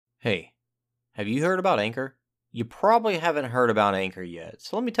Hey, have you heard about Anchor? You probably haven't heard about Anchor yet,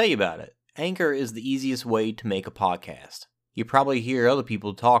 so let me tell you about it. Anchor is the easiest way to make a podcast. You probably hear other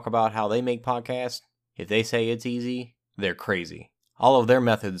people talk about how they make podcasts. If they say it's easy, they're crazy. All of their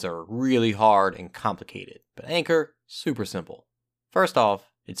methods are really hard and complicated, but Anchor, super simple. First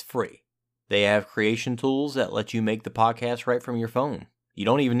off, it's free. They have creation tools that let you make the podcast right from your phone. You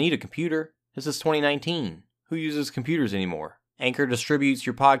don't even need a computer. This is 2019. Who uses computers anymore? Anchor distributes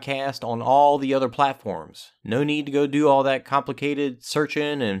your podcast on all the other platforms. No need to go do all that complicated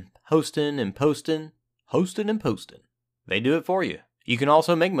searching and hosting and posting. Hosting and posting. They do it for you. You can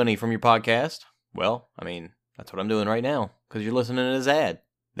also make money from your podcast. Well, that's what I'm doing right now, because you're listening to this ad.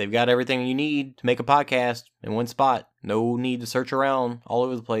 They've got everything you need to make a podcast in one spot. No need to search around all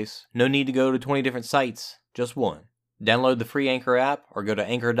over the place. No need to go to 20 different sites. Just one. Download the free Anchor app or go to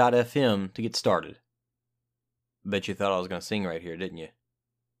anchor.fm to get started. Bet you thought I was going to sing right here, didn't you?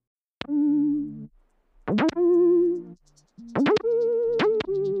 Are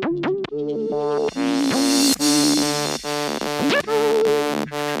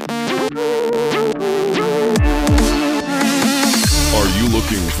you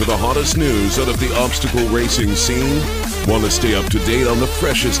looking for the hottest news out of the obstacle racing scene? Want to stay up to date on the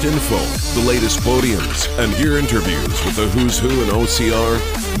freshest info, the latest podiums, and hear interviews with the who's who in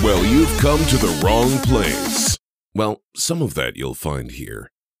OCR? Well, you've come to the wrong place. Well, some of that you'll find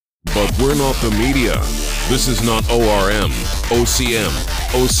here. But we're not the media. This is not ORM, OCM,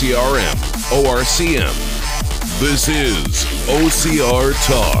 OCRM, ORCM. This is OCR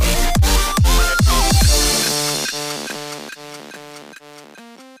Talk.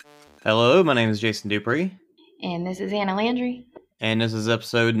 Hello, my name is Jason Dupree. And this is Anna Landry. And this is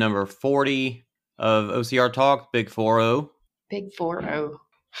episode number 40 of OCR Talk, Big 4-0. Big 4-0.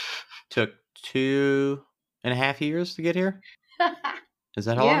 Took 2.5 years to get here? Is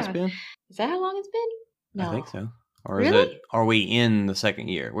that how long it's been? Is that how long it's been? No. I think so. Or really? Are we in the second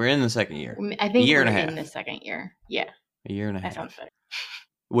year? We're in the second year. I think we're in the second year. Yeah. A year and a half. That sounds better.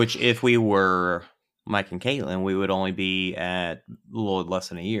 Which, if we were Mike and Caitlin, we would only be at a little less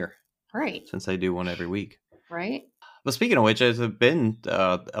than a year. Right. Since they do one every week. Right. But speaking of which, it's been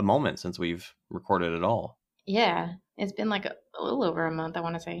a moment since we've recorded at all. Yeah. It's been like a little over a month, I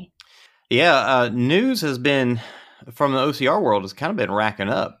want to say. Yeah. News has been, from the OCR world, has kind of been racking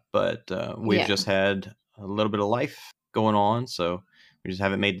up. But we've just had a little bit of life going on. So we just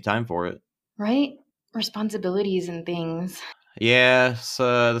haven't made the time for it. Right. Responsibilities and things. Yeah.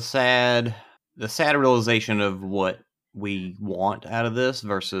 So the sad realization of what we want out of this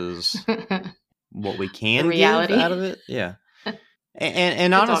versus what we can give out of it. Yeah.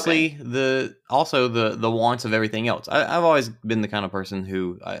 And honestly, the wants of everything else. I've always been the kind of person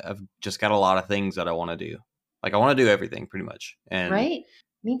who I've just got a lot of things that I want to do. Like, I want to do everything pretty much. And right.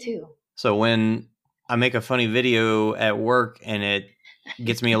 Me too. So when I make a funny video at work and it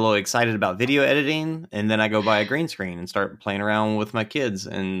gets me a little excited about video editing, and then I go buy a green screen and start playing around with my kids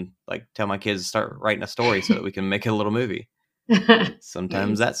and like tell my kids to start writing a story so that we can make a little movie.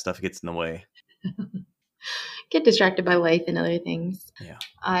 Sometimes that stuff gets in the way. Get distracted by life and other things. Yeah.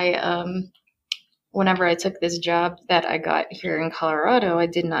 Whenever I took this job that I got here in Colorado, I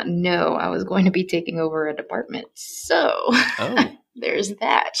did not know I was going to be taking over a department. So there's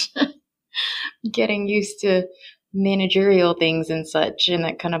that. Getting used to managerial things and such, and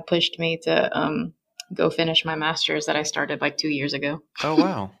that kind of pushed me to go finish my master's that I started like 2 years ago. Oh,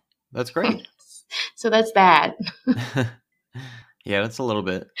 wow. That's great. So that's that. Yeah, that's a little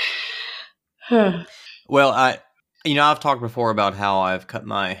bit. Well, I've talked before about how I've cut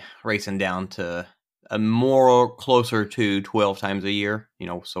my racing down to a more closer to 12 times a year,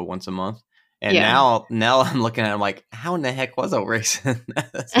 so once a month. And now I'm looking at it, I'm like, how in the heck was I racing?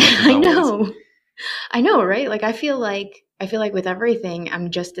 I know, right? Like, I feel like with everything, I'm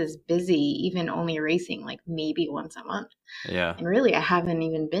just as busy, even only racing like maybe once a month. Yeah. And really, I haven't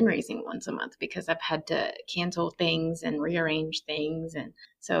even been racing once a month because I've had to cancel things and rearrange things. And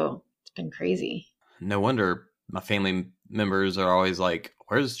so it's been crazy. No wonder my family members are always like,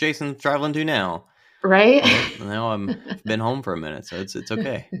 where's Jason traveling to now? Right? Well, I've been home for a minute, so it's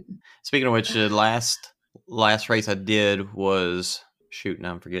okay. Speaking of which, the last race I did was,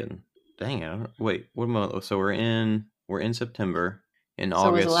 now I'm forgetting. Dang it! Wait, what month? So we're in September. In August.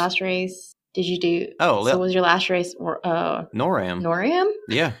 So was the last race? Did you do? Oh, so was your last race? NORAM. NORAM?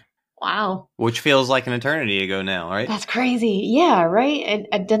 Yeah. Wow. Which feels like an eternity ago now, right? That's crazy. Yeah, right.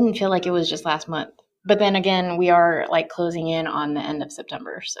 It didn't feel like it was just last month. But then again, we are like closing in on the end of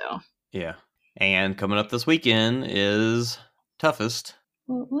September, so. Yeah. And coming up this weekend is Toughest.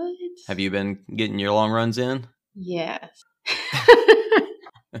 What? Have you been getting your long runs in? Yes.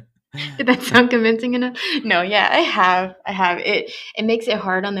 Did that sound convincing enough? No, yeah, I have. It makes it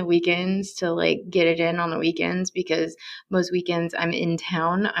hard on the weekends to like get it in on the weekends because most weekends I'm in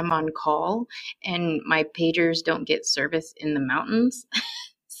town, I'm on call, and my pagers don't get service in the mountains.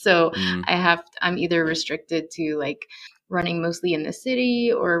 So I'm either restricted to like running mostly in the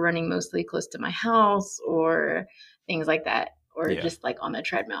city or running mostly close to my house or things like that, or just like on the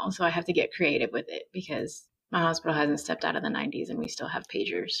treadmill. So I have to get creative with it because my hospital hasn't stepped out of the 90s and we still have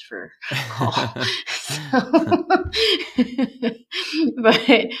pagers for call.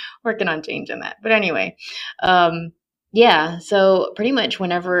 But working on changing that. But anyway, yeah. So pretty much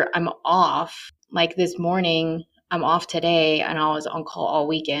whenever I'm off, like this morning, I'm off today and I was on call all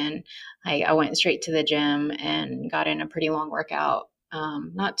weekend. I went straight to the gym and got in a pretty long workout.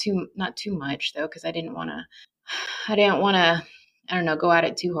 Not too much though, because I didn't want to, I don't know, go at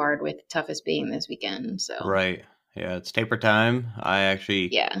it too hard with toughest being this weekend. So right, yeah, it's taper time. I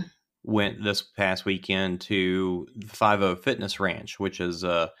actually went this past weekend to the 50 Fitness Ranch, which is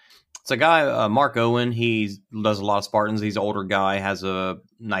it's a guy, Mark Owen. He does a lot of Spartans. He's an older guy, has a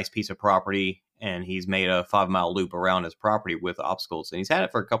nice piece of property, and he's made a 5-mile loop around his property with obstacles. And he's had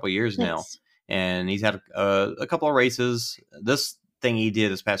it for a couple of years now, and he's had a couple of races. This thing he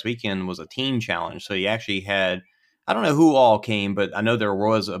did this past weekend was a team challenge. So he actually had, I don't know who all came, but I know there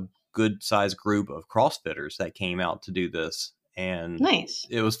was a good sized group of CrossFitters that came out to do this. And nice.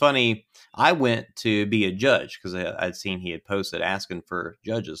 It was funny. I went to be a judge because I'd seen he had posted asking for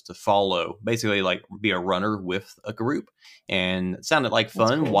judges to follow, basically like be a runner with a group. And it sounded like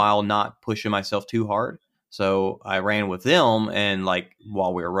fun while not pushing myself too hard. So I ran with them. And like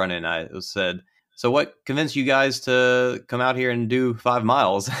while we were running, I said, so what convinced you guys to come out here and do 5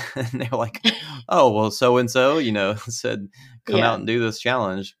 miles? And they were like, oh, well, so-and-so, said, come out and do this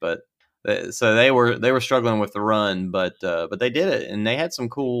challenge. But so they were struggling with the run, but they did it. And they had some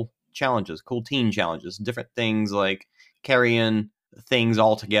cool challenges, cool team challenges, different things like carrying things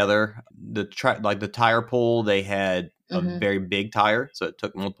all together. Like the tire pull, they had a very big tire. So it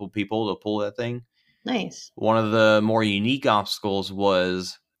took multiple people to pull that thing. Nice. One of the more unique obstacles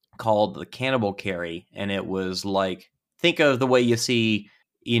was called the cannibal carry, and it was like, think of the way you see,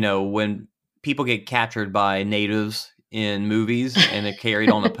 when people get captured by natives in movies and they're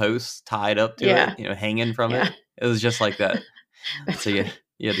carried on a post tied up to it, hanging from it. It was just like that. So you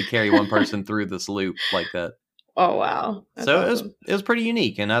had to carry one person through this loop like that. Oh wow. That's awesome. It was pretty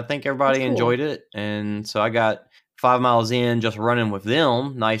unique, and I think everybody enjoyed it. And so I got 5 miles in just running with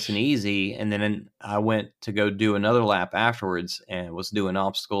them, nice and easy. And then I went to go do another lap afterwards and was doing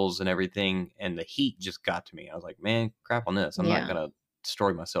obstacles and everything. And the heat just got to me. I was like, man, crap on this. I'm not going to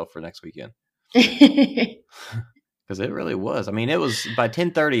destroy myself for next weekend. Because it really was. I mean, it was by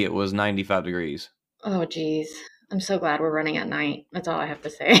 10:30, it was 95 degrees. Oh, geez. I'm so glad we're running at night. That's all I have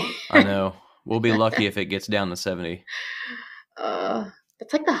to say. I know. We'll be lucky if it gets down to 70.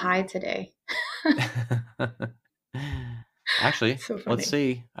 It's like the high today. Actually, let's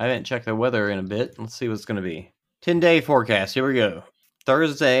see. I haven't checked the weather in a bit. Let's see what it's going to be. 10-day forecast. Here we go.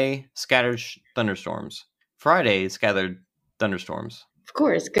 Thursday, scattered thunderstorms. Friday, scattered thunderstorms. Of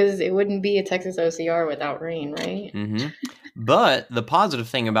course, because it wouldn't be a Texas OCR without rain, right? Mm-hmm. But the positive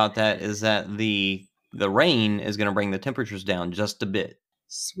thing about that is that the rain is going to bring the temperatures down just a bit.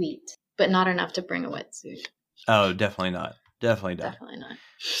 Sweet. But not enough to bring a wetsuit. Oh, definitely not. Definitely not.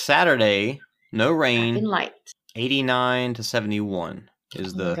 Saturday, no rain. Light. 89 to 71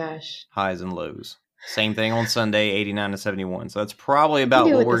 is the highs and lows. Same thing on Sunday, 89 to 71. So that's probably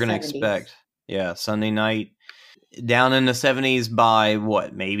about what we're going to expect. Yeah, Sunday night, down in the 70s by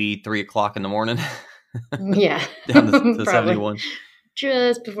what, maybe 3 o'clock in the morning? Yeah. Down to 71.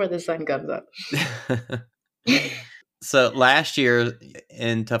 Just before the sun comes up. So last year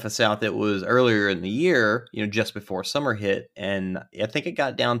in Toughest South, it was earlier in the year, just before summer hit. And I think it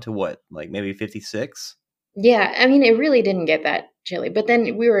got down to what, like maybe 56? Yeah, I mean, it really didn't get that chilly. But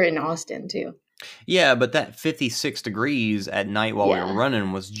then we were in Austin, too. Yeah, but that 56 degrees at night while we were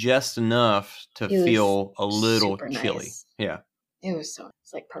running was just enough to feel a little chilly. Nice. Yeah. It's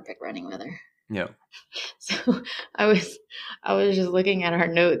like perfect running weather. Yeah. So I was just looking at our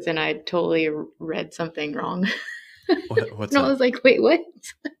notes and I totally read something wrong. What's and I was like, wait, what?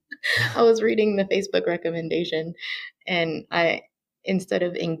 I was reading the Facebook recommendation and instead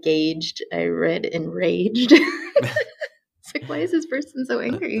of engaged, I read enraged. It's like, why is this person so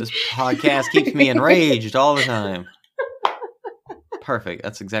angry? This podcast keeps me enraged all the time. Perfect.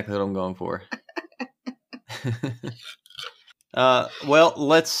 That's exactly what I'm going for. Well,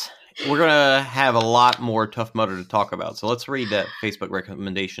 we're going to have a lot more Tough Mudder to talk about. So let's read that Facebook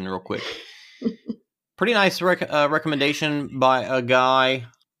recommendation real quick. Pretty nice recommendation by a guy.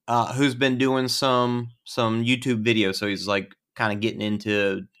 who's been doing some YouTube videos. So he's like kind of getting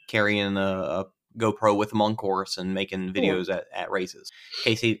into carrying a GoPro with him on course and making videos at races.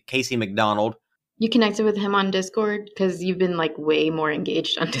 Casey McDonald. You connected with him on Discord? Because you've been like way more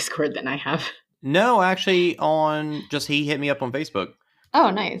engaged on Discord than I have. No, actually he hit me up on Facebook.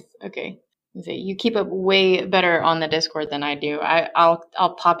 Oh, nice. Okay. So you keep up way better on the Discord than I do.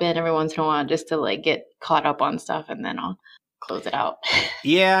 I'll pop in every once in a while just to like get caught up on stuff, and then I'll close it out.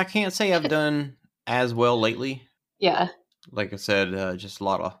 Yeah, I can't say I've done as well lately. Yeah. Like I said, just a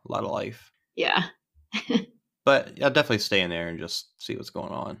lot of life. Yeah. But I'll definitely stay in there and just see what's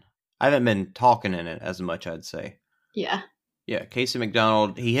going on. I haven't been talking in it as much, I'd say. Yeah. Yeah, Casey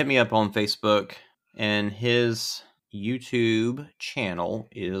McDonald, he hit me up on Facebook, and his YouTube channel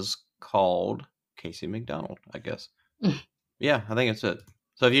is called Casey McDonald, I guess. Yeah, I think it's it.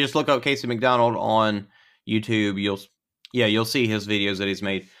 So if you just look up Casey McDonald on YouTube, you'll see his videos that he's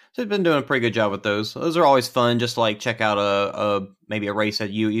made. So he's been doing a pretty good job with those. Those are always fun, just to like check out maybe a race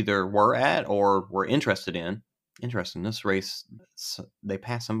that you either were at or were interested in. Interesting. This race, they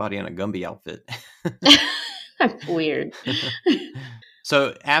passed somebody in a Gumby outfit. Weird.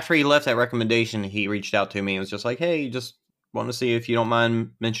 So after he left that recommendation, he reached out to me and was just like, hey, just want to see if you don't mind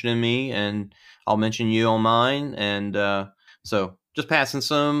mentioning me, and I'll mention you on mine. And so just passing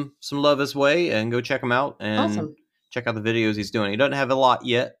some love his way, and go check him out and check out the videos he's doing. He doesn't have a lot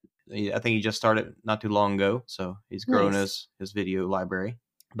yet. I think he just started not too long ago, so he's grown his video library.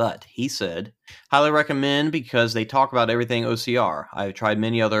 But he said, highly recommend because they talk about everything OCR. I've tried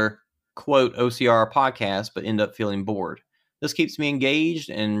many other, quote, OCR podcasts, but end up feeling bored. This keeps me engaged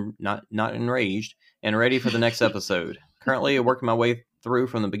and not enraged and ready for the next episode. Currently, working my way through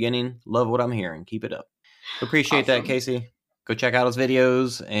from the beginning. Love what I'm hearing. Keep it up. Appreciate that, Casey. Go check out his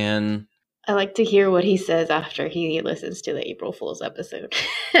videos. And I like to hear what he says after he listens to the April Fool's episode.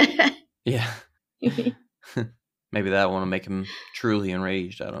 Yeah. Maybe that one will make him truly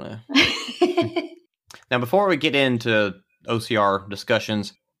enraged. I don't know. Now, before we get into OCR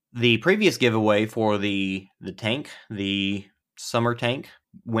discussions, the previous giveaway for the tank, the summer tank,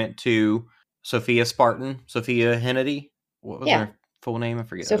 went to Sophia Spartan, Sophia Hennedy. What was her full name? I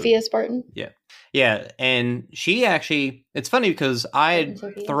forget. Sophia Spartan? Yeah. And she actually, it's funny because I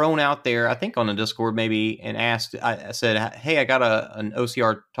had thrown out there, I think on the Discord maybe, and asked, I said, hey, I got an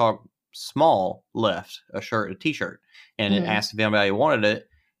OCR Talk small left, a t-shirt, and it asked if anybody wanted it,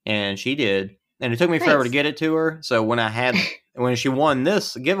 and she did, and it took me forever to get it to her. So when she won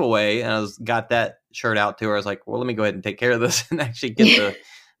this giveaway and got that shirt out to her, I was like, well, let me go ahead and take care of this and actually get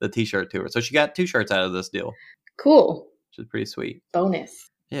the t-shirt to her. So she got 2 shirts out of this deal. Cool. Which is pretty sweet. Bonus.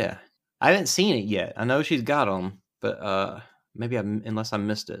 Yeah. I haven't seen it yet. I know she's got them, but maybe unless I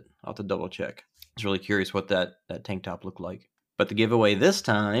missed it, I'll have to double check. I was really curious what that tank top looked like. But the giveaway this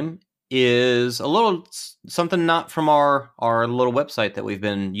time is a little something not from our little website that we've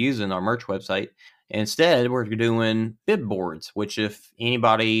been using, our merch website. Instead, we're doing bib boards, which if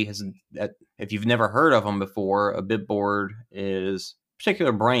you've never heard of them before, a bib board is a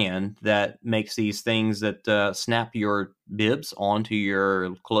particular brand that makes these things that snap your bibs onto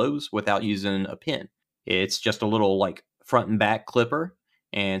your clothes without using a pin. It's just a little like front and back clipper.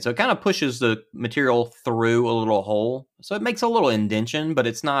 And so it kind of pushes the material through a little hole. So it makes a little indentation, but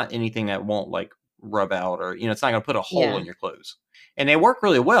it's not anything that won't like rub out or, it's not going to put a hole in your clothes. And they work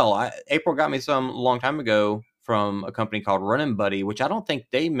really well. April got me some a long time ago from a company called Running Buddy, which I don't think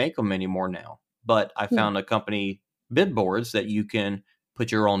they make them anymore now. But I found a company, bib boards, that you can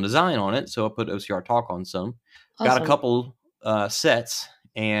put your own design on it. So I put OCR Talk on some. Awesome. Got a couple sets,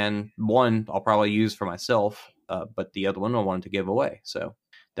 and one I'll probably use for myself, but the other one I wanted to give away. So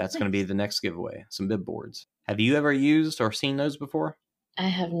that's going to be the next giveaway, some bib boards. Have you ever used or seen those before? I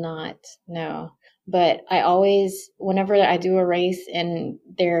have not, no. But I always, whenever I do a race and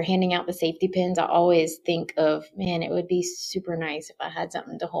they're handing out the safety pins, I always think of, man, it would be super nice if I had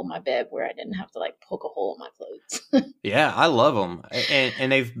something to hold my bib where I didn't have to like poke a hole in my clothes. Yeah, I love them.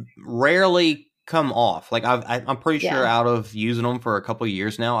 And they've rarely come off. Like I'm pretty sure out of using them for a couple of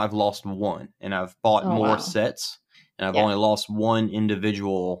years now, I've lost one, and I've bought more sets, and I've only lost one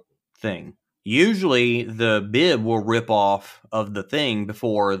individual thing. Usually the bib will rip off of the thing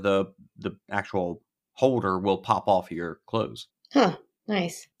before the actual holder will pop off your clothes. Huh.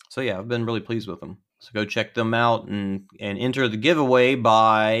 Nice. So yeah, I've been really pleased with them. So go check them out and enter the giveaway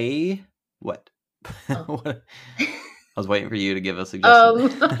by what? What? I was waiting for you to give us a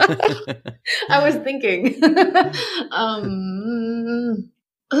suggestion. I was thinking.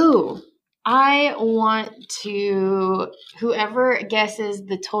 I want to, whoever guesses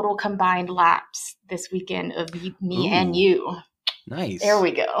the total combined laps this weekend of me and you. Nice. There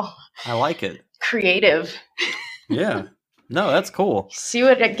we go. I like it. Creative. Yeah. No, that's cool.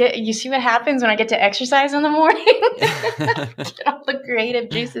 You see what happens when I get to exercise in the morning? Get all the creative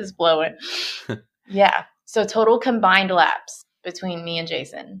juices flowing. Yeah. So total combined laps between me and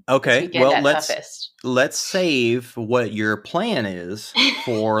Jason. Okay. Well, Toughest. let's save what your plan is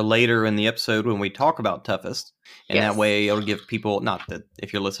for later in the episode when we talk about toughest. And that way it'll give people, not that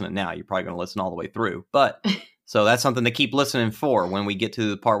if you're listening now, you're probably going to listen all the way through, but so that's something to keep listening for when we get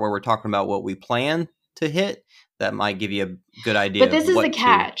to the part where we're talking about what we plan to hit. That might give you a good idea. But this is the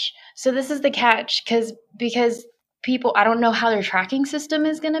catch. So this is the catch because people, I don't know how their tracking system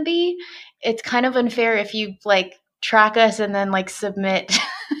is going to be. It's kind of unfair if you like track us and then like submit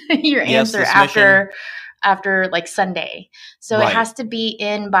your answer after like Sunday. So It has to be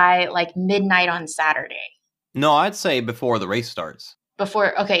in by like midnight on Saturday. No, I'd say before the race starts.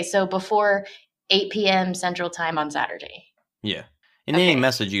 Before 8 p.m. Central Time on Saturday. Yeah. And any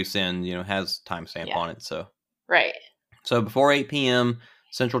message you send, has timestamp on it. So right. So before 8 p.m.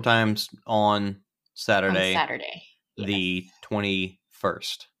 Central Times on Saturday. The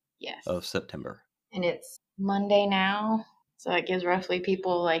 21st of September. And it's Monday now. So it gives roughly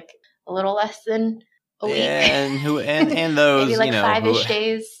people like a little less than a week. And those, maybe like 5-ish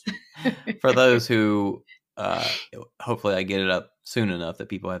days. For those who, hopefully I get it up soon enough that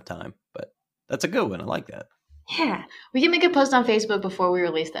people have time. But that's a good one. I like that. Yeah. We can make a post on Facebook before we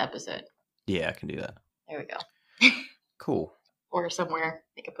release the episode. Yeah, I can do that. There we go. Cool. Or somewhere.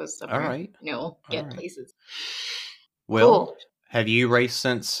 Make a post somewhere. All right. Get places. Well, have you raced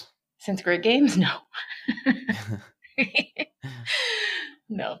since? Since Grid Games? No.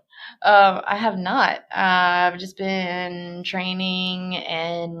 No. I have not. I've just been training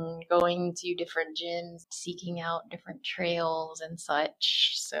and going to different gyms, seeking out different trails and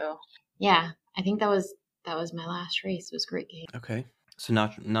such. So, yeah, I think that was my last race. Was Grid Games. Okay. So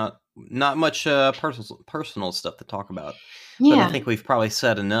not much personal stuff to talk about. Yeah. But I think we've probably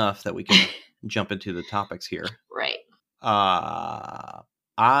said enough that we can jump into the topics here. Right. I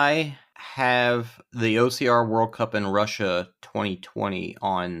have the OCR World Cup in Russia 2020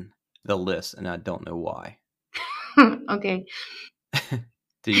 on the list, and I don't know why. Okay.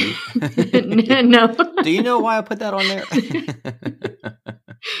 Do you? No. Do you know why I put that on there?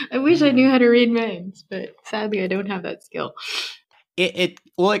 I wish I knew how to read minds, but sadly I don't have that skill. It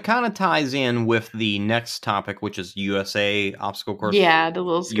kind of ties in with the next topic, which is USA obstacle course. Yeah, the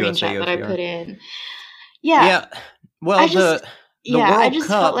little screenshot that I put in. Yeah. Yeah. Well, the World Cup.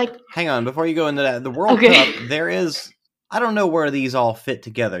 Felt like... Hang on, before you go into that, the World Cup. There is. I don't know where these all fit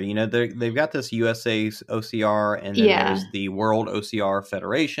together. They've got this USA OCR, and then there's the World OCR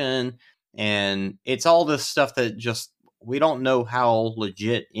Federation, and it's all this stuff that just we don't know how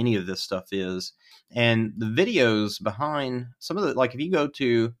legit any of this stuff is. And the videos behind some of the, like if you go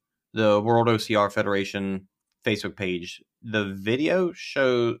to the World OCR Federation Facebook page, the video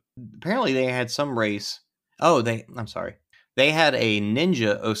show apparently they had some race. They had a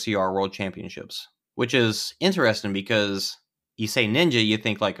Ninja OCR World Championships, which is interesting because you say ninja, you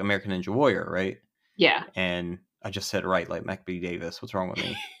think like American Ninja Warrior, right? Yeah. And I just said right, like Mac B. Davis. What's wrong with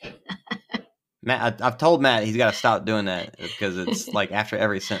me? Matt, I've told Matt he's got to stop doing that because it's like after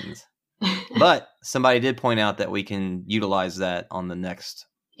every sentence. But somebody did point out that we can utilize that on the next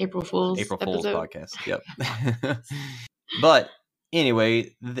April Fool's podcast. Yep. But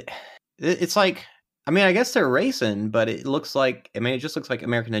anyway, it's like, I mean, I guess they're racing, but it looks like, it just looks like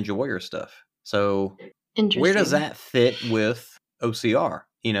American Ninja Warrior stuff. So where does that fit with OCR?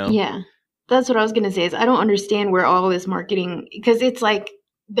 Yeah, that's what I was going to say is I don't understand where all this marketing, because it's like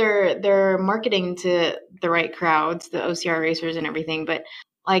they're marketing to the right crowds, the OCR racers and everything, but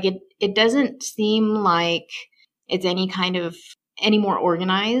like it doesn't seem like it's any more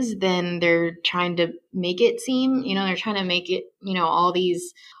organized than they're trying to make it seem. They're trying to make it, all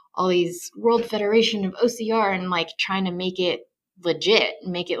these World Federation of OCR and like trying to make it legit,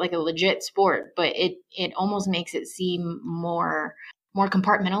 make it like a legit sport, but it almost makes it seem more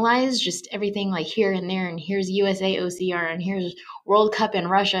compartmentalized, just everything like here and there, and here's USA OCR and here's World Cup in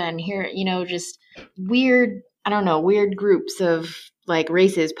Russia and here, just weird groups of like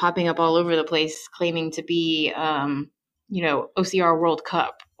races popping up all over the place claiming to be OCR World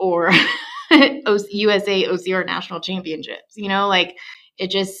Cup or USA OCR National Championships. Like it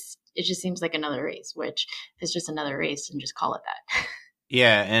just seems like another race, which is just another race and just call it that.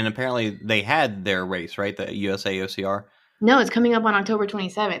 Yeah, and apparently they had their race, right? The USA OCR. No, it's coming up on October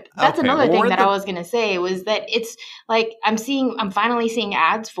 27th. That's another thing that I was going to say was that it's like I'm finally seeing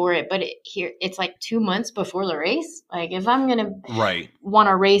ads for it, but it's like 2 months before the race. Like if I'm going to want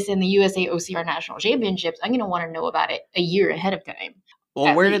to race in the USA OCR National Championships, I'm going to want to know about it a year ahead of time.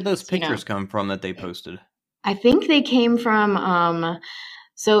 Well, where did those pictures come from that they posted? I think they came from,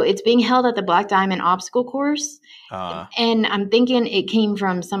 so it's being held at the Black Diamond obstacle course. And I'm thinking it came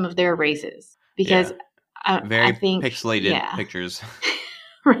from some of their races because I think pixelated pictures.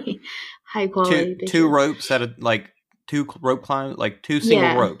 Right. High quality pictures. Two ropes at two rope climb, like two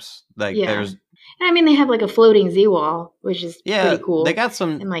single ropes. Like there's. And I mean, they have like a floating Z-wall, which is pretty cool. They got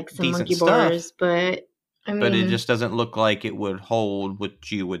some and like some monkey bars, but I mean, but it just doesn't look like it would hold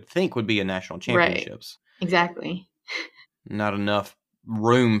what you would think would be a national championships. Right. Exactly. Not enough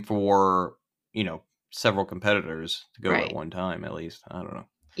room for, several competitors to go at one time, at least. I don't know.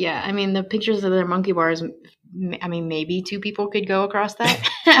 Yeah, I mean, the pictures of their monkey bars, I mean, maybe 2 people could go across that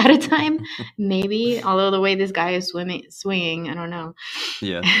at a time. Maybe. Although the way this guy is swinging, I don't know.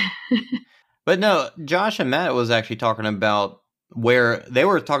 Yeah. But no, Josh and Matt was actually talking about where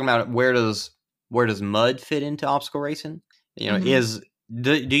does mud fit into obstacle racing?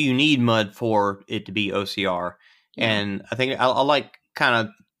 Do you need mud for it to be OCR? Yeah. And I think I like kind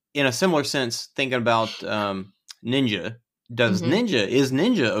of in a similar sense thinking about Ninja. Is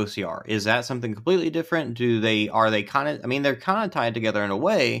Ninja OCR? Is that something completely different? Are they kind of? I mean, they're kind of tied together in a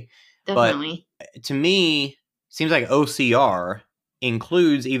way. Definitely. But to me, it seems like OCR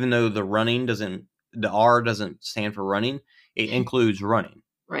includes, even though the R doesn't stand for running, it includes running.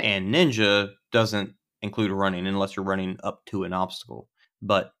 Right. And Ninja doesn't include running unless you're running up to an obstacle.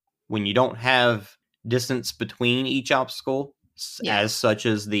 But when you don't have distance between each obstacle, as such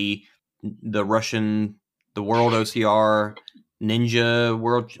as the Russian, the World OCR, Ninja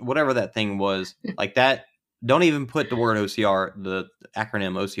World, whatever that thing was, like that, don't even put the word OCR, the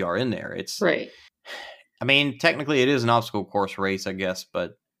acronym OCR in there. It's right. I mean, technically it is an obstacle course race, I guess,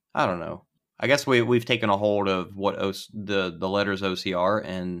 but I don't know. I guess we've taken a hold of what the letters OCR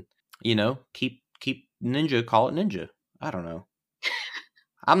and, keep Ninja, call it Ninja. I don't know.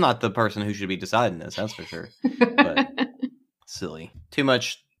 I'm not the person who should be deciding this, that's for sure. But silly. Too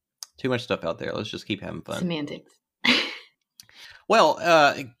much stuff out there. Let's just keep having fun. Semantics. Well,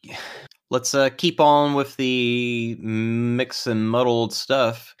 let's keep on with the mix and muddled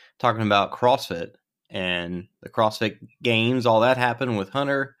stuff, talking about CrossFit and the CrossFit Games. All that happened with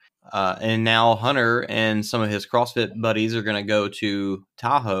Hunter. And now Hunter and some of his CrossFit buddies are going to go to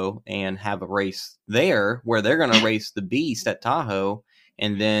Tahoe and have a race there where they're going to race the Beast at Tahoe.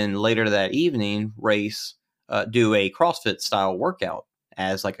 And then later that evening, do a CrossFit style workout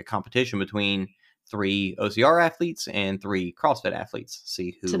as like a competition between 3 OCR athletes and 3 CrossFit athletes.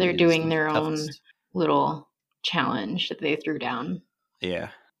 See who. So they're doing their own little challenge that they threw down. Yeah.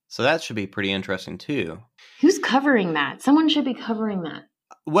 So that should be pretty interesting too. Who's covering that? Someone should be covering that.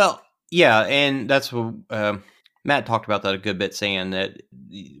 Well, yeah, and that's what Matt talked about that a good bit, saying that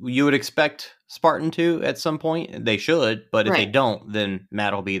you would expect Spartan to at some point. They should, but if they don't, then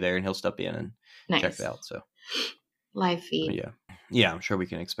Matt will be there and he'll step in and check it out. So live feed. Yeah, I'm sure we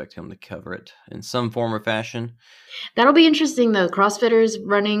can expect him to cover it in some form or fashion. That'll be interesting, though. CrossFitters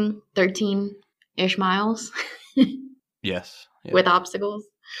running 13-ish miles. Yes. Yeah. With obstacles.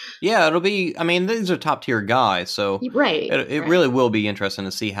 Yeah, it'll be, I mean, these are top tier guys, so it really will be interesting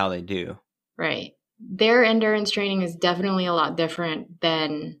to see how they do. Right. Their endurance training is definitely a lot different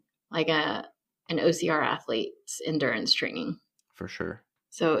than like an OCR athlete's endurance training. For sure.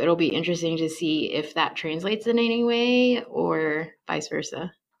 So it'll be interesting to see if that translates in any way or vice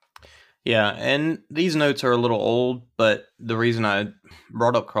versa. Yeah, and these notes are a little old, but the reason I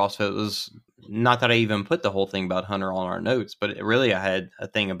brought up CrossFit was not that I even put the whole thing about Hunter on our notes, but I had a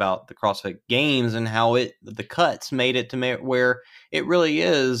thing about the CrossFit Games and how the cuts made it to where it really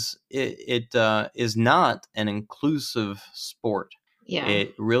is. It is not an inclusive sport. Yeah,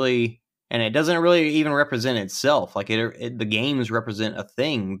 it really, and it doesn't really even represent itself. Like the games represent a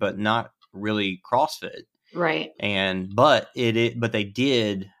thing, but not really CrossFit. Right. But they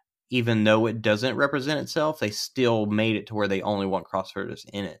did. Even though it doesn't represent itself, they still made it to where they only want CrossFitters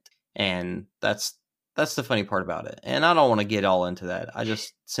in it. And that's the funny part about it. And I don't want to get all into that.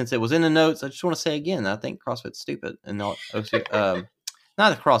 Since it was in the notes, I just want to say again, I think CrossFit's stupid. And not the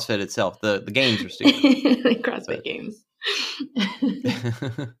CrossFit itself. The games are stupid. The CrossFit Games.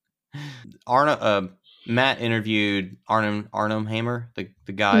 Matt interviewed Arnhem Hammer,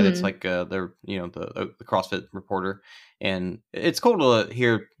 the guy that's like the CrossFit reporter, and it's cool to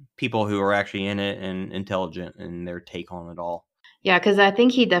hear people who are actually in it and intelligent and their take on it all. Yeah, because I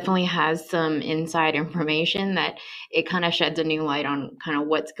think he definitely has some inside information that it kind of sheds a new light on kind of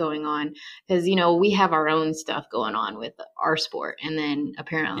what's going on. Because, we have our own stuff going on with our sport. And then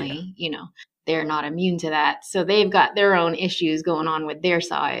apparently, they're not immune to that. So they've got their own issues going on with their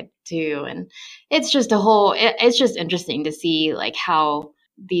side too. And it's just it's just interesting to see like how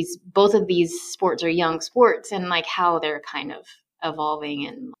both of these sports are young sports and like how they're kind of evolving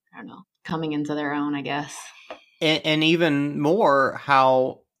and, I don't know, coming into their own, I guess. And even more,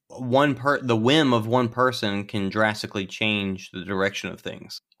 how the whim of one person can drastically change the direction of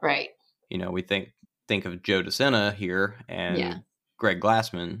things. Right. We think of Joe DeSena here and Greg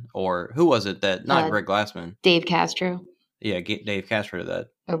Glassman, or who was it that not Greg Glassman? Dave Castro. Yeah, Dave Castro that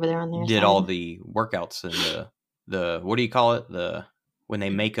over there on their did side. all the workouts and the what do you call it? When they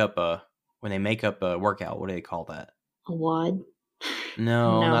make up a workout, what do they call that? A WOD.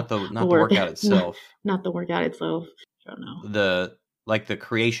 No, not the workout itself. Not the workout itself. I don't know. The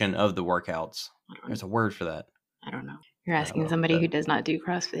creation of the workouts. There's a word for that. I don't know. You're asking somebody who does not do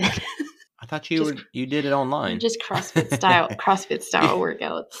CrossFit. I thought you did it online. Just CrossFit style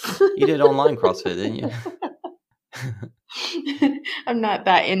workouts. You did online CrossFit, didn't you? I'm not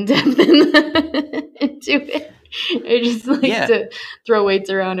that in depth into it. I just like to throw weights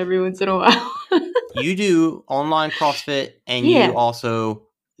around every once in a while. You do online CrossFit, and you also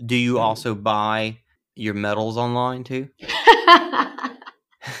buy your medals online too?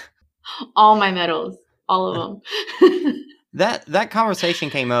 All my medals, all of them. That conversation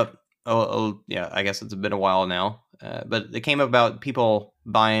came up. I guess it's been a while now, but it came up about people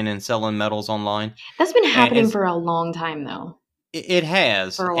buying and selling medals online. That's been happening for a long time, though. It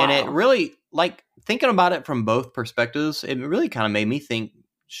has, for a while. And it really, like, thinking about it from both perspectives, it really kind of made me think,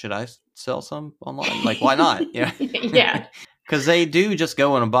 should I sell some online? Like, why not? Yeah. Yeah. Because they do just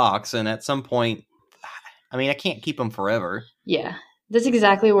go in a box, and at some point, I mean, I can't keep them forever. Yeah. That's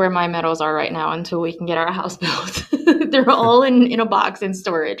exactly where my medals are right now until we can get our house built. They're all in a box in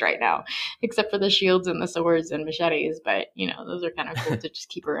storage right now, except for the shields and the swords and machetes. But, those are kind of cool to just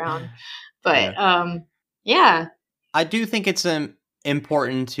keep around. But, yeah. I do think it's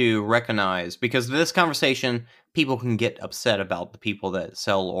important to recognize, because this conversation, people can get upset about the people that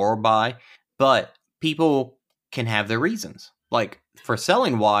sell or buy, but people can have their reasons. Like, for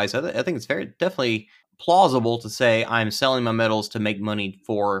selling wise, I think it's definitely plausible to say I'm selling my medals to make money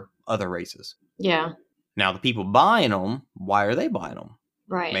for other races. Yeah. Now, the people buying them, why are they buying them?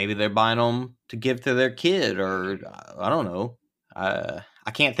 Right. Maybe they're buying them to give to their kid, or I don't know. I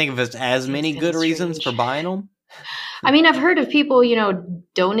can't think of as many good reasons for buying them. I mean, I've heard of people,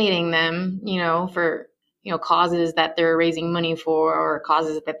 donating them, for, causes that they're raising money for, or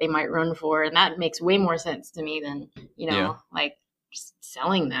causes that they might run for. And that makes way more sense to me than, like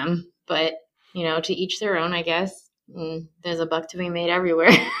selling them. But, to each their own, I guess. There's a buck to be made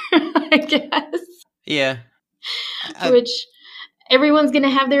everywhere, I guess. Yeah. Which everyone's going to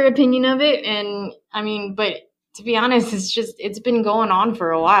have their opinion of it. And I mean, but to be honest, it's been going on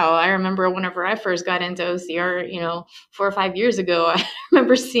for a while. I remember whenever I first got into OCR, 4 or 5 years ago, I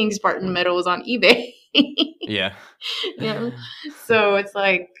remember seeing Spartan medals on eBay. Yeah. So it's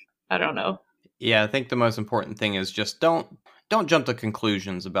like, I don't know. Yeah. I think the most important thing is just don't jump to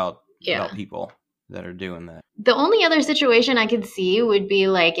conclusions about people that are doing that. The only other situation I could see would be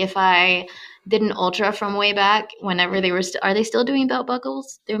like if I did an ultra from way back whenever they were are they still doing belt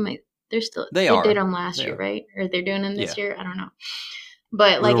buckles? They did them last year, right? Or they're doing them this year? I don't know.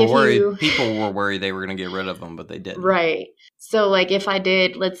 But like people were worried they were going to get rid of them, but they didn't. Right. So like if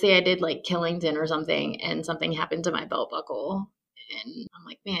let's say I did like Killington or something, and something happened to my belt buckle, and I'm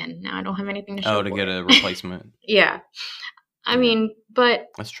like, man, now I don't have anything to show. Oh, to get a replacement. Yeah. I mean, but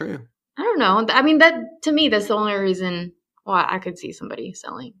that's true. I don't know. I mean, that to me, that's the only reason why I could see somebody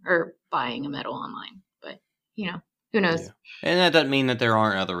selling or buying a medal online. But who knows? Yeah. And that doesn't mean that there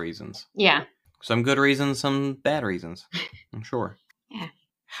aren't other reasons. Yeah. Some good reasons, some bad reasons. I'm sure. Yeah.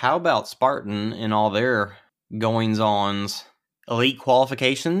 How about Spartan and all their goings-ons? Elite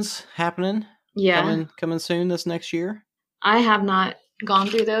qualifications happening? Yeah. Coming soon this next year? I have not gone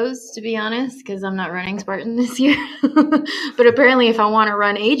through those, to be honest, because I'm not running Spartan this year. But apparently if I want to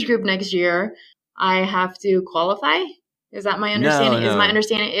run age group next year, I have to qualify. Is that my understanding? No. Is my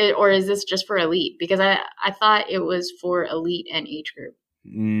understanding or is this just for elite? Because I thought it was for elite and age group.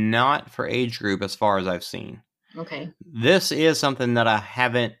 Not for age group as far as I've seen. Okay. This is something that I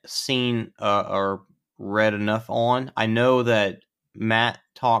haven't seen or read enough on. I know that Matt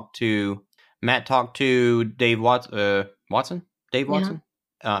talked to Dave Watson. Dave Watson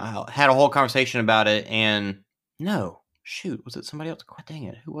had a whole conversation about it, and was it somebody else? God dang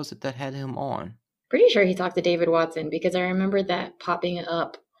it, who was it that had him on? Pretty sure he talked to David Watson because I remember that popping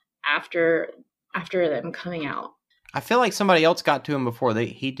up after them coming out. I feel like somebody else got to him before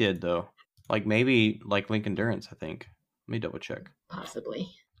he did, though. Like maybe like Lincoln Durrance, I think. Let me double check. Possibly.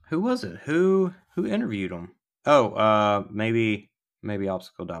 Who was it? Who interviewed him? Oh, maybe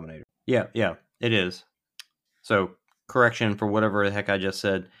Obstacle Dominator. Yeah, it is. So, correction for whatever the heck I just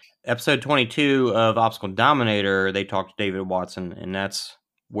said. Episode 22 of Obstacle Dominator, they talked to David Watson, and that's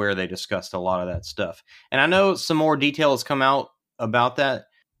where they discussed a lot of that stuff. And I know some more details come out about that.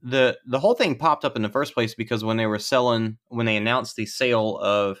 The whole thing popped up in the first place because when they announced the sale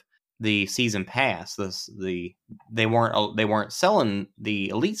of the season pass, they weren't selling the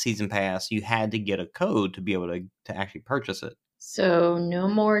Elite season pass. You had to get a code to be able to actually purchase it. So no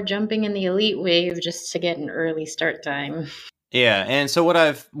more jumping in the Elite wave just to get an early start time. Yeah, and so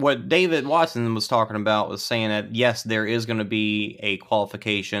what David Watson was talking about was saying that yes, there is going to be a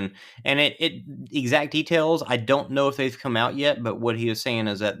qualification, and exact details I don't know if they've come out yet, but what he was saying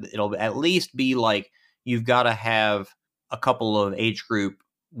is that it'll at least be like you've got to have a couple of age group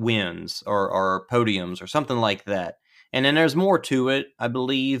wins or podiums or something like that. And then there's more to it, I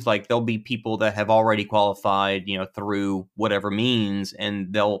believe. Like there'll be people that have already qualified, through whatever means,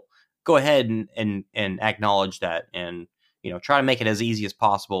 and they'll go ahead and acknowledge that and try to make it as easy as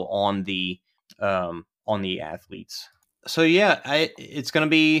possible on the athletes. So yeah, it's gonna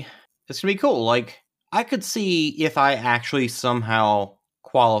be cool. Like I could see if I actually somehow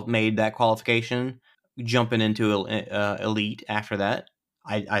made that qualification, jumping into Elite after that.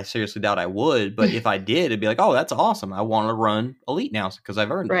 I seriously doubt I would, but if I did, it'd be like, oh, that's awesome. I want to run Elite now because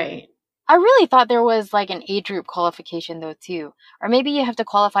I've earned it. Right. I really thought there was like an age group qualification though too, or maybe you have to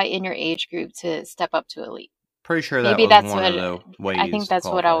qualify in your age group to step up to Elite. Pretty sure maybe that's one of the ways. I think that's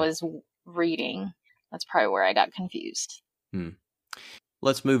what I was reading. That's probably where I got confused.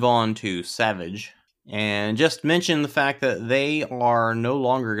 Let's move on to Savage and just mention the fact that they are no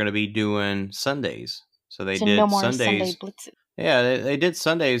longer going to be doing Sundays. So they did no more Sundays. Sunday blitzes. Yeah, they did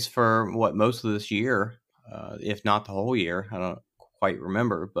Sundays for most of this year, if not the whole year. I don't quite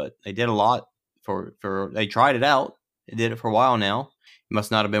remember, but they did a lot they tried it out. They did it for a while now. It must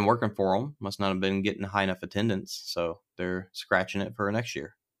not have been working for them. Must not have been getting high enough attendance. So they're scratching it for next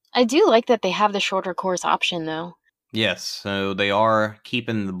year. I do like that they have the shorter course option though. Yes, so they are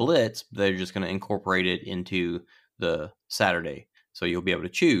keeping the blitz. They're just going to incorporate it into the Saturday. So you'll be able to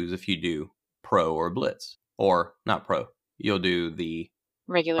choose if you do pro or blitz, or not pro. You'll do the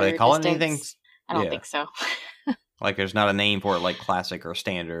regular. Are they calling anything? I don't think so. Like there's not a name for it, like classic or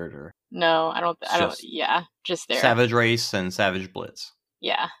standard or. No, I don't. Yeah, just there. Savage Race and Savage Blitz.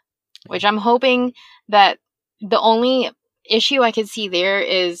 Yeah, which I'm hoping that the only issue I could see there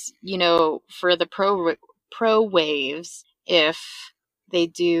is, for the pro waves, if they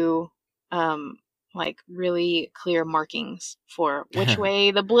do like really clear markings for which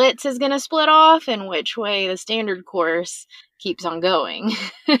way the blitz is going to split off and which way the standard course keeps on going,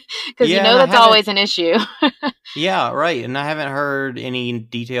 because that's always an issue. Yeah, right. And I haven't heard any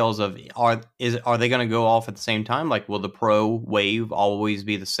details of are they going to go off at the same time? Like, will the pro wave always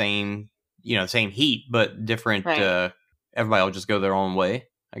be the same, same heat but different? Right. Everybody will just go their own way,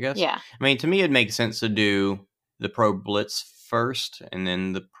 I guess. Yeah. I mean, to me, it makes sense to do the pro blitz first and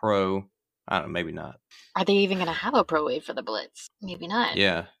then the pro. I don't know, maybe not. Are they even going to have a pro wave for the blitz? Maybe not.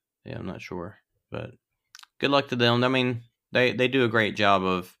 Yeah, I'm not sure. But good luck to them. I mean, they do a great job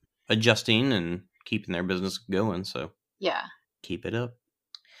of adjusting and keeping their business going, so yeah, keep it up.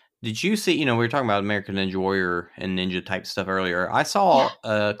 Did you see, we were talking about American Ninja Warrior and ninja type stuff earlier. I saw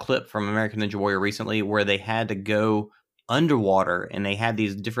a clip from American Ninja Warrior recently where they had to go underwater and they had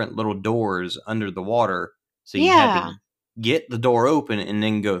these different little doors under the water. So you had to get the door open and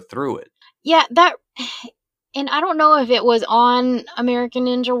then go through it. Yeah, and I don't know if it was on American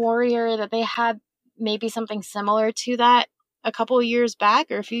Ninja Warrior that they had maybe something similar to that a couple of years back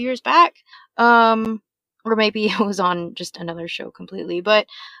or a few years back. Or maybe it was on just another show completely. But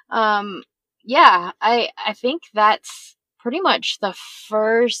I think that's pretty much the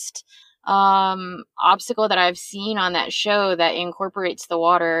first obstacle that I've seen on that show that incorporates the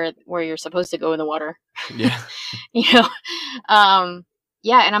water where you're supposed to go in the water. Yeah.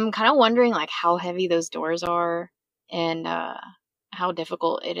 Yeah, and I'm kind of wondering like how heavy those doors are and how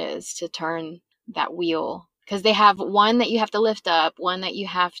difficult it is to turn that wheel. Because they have one that you have to lift up, one that you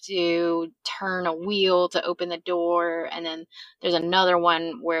have to turn a wheel to open the door, and then there's another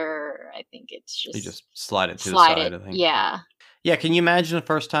one where I think it's just... You just slide it to the side, I think. Yeah. Yeah, can you imagine the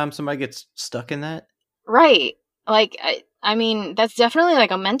first time somebody gets stuck in that? Right. Like, I mean, that's definitely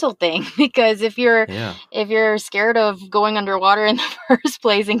like a mental thing because if you're scared of going underwater in the first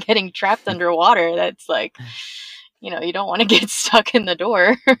place and getting trapped underwater, that's like, you don't want to get stuck in the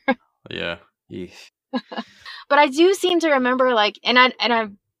door. Yeah. But I do seem to remember like, and I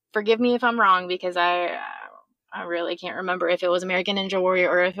forgive me if I'm wrong because I really can't remember if it was American Ninja Warrior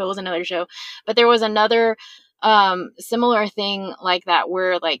or if it was another show, but there was another similar thing like that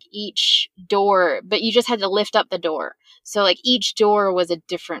where like each door, but you just had to lift up the door. So like each door was a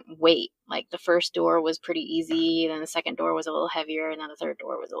different weight. Like the first door was pretty easy, then the second door was a little heavier, and then the third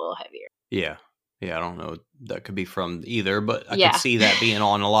door was a little heavier. Yeah. Yeah, I don't know. That could be from either, but I could see that being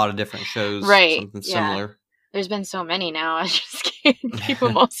on a lot of different shows. Right. Something similar. There's been so many now. I just can't keep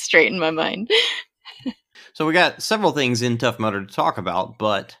them all straight in my mind. So we got several things in Tough Mudder to talk about,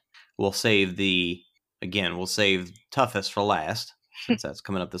 but we'll save toughest for last, since that's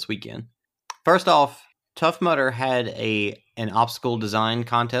coming up this weekend. First off, Tough Mudder had an obstacle design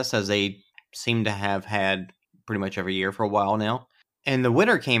contest, as they seem to have had pretty much every year for a while now. And the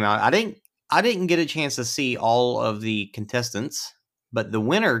winner came out. I didn't get a chance to see all of the contestants, but the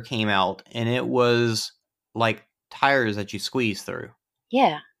winner came out, and it was like tires that you squeeze through.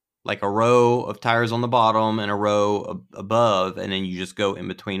 Yeah. Like a row of tires on the bottom and a row above, and then you just go in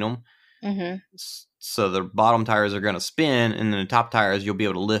between them. Mm-hmm. So the bottom tires are going to spin, and then the top tires you'll be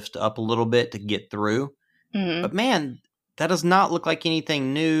able to lift up a little bit to get through. Mm-hmm. But man, that does not look like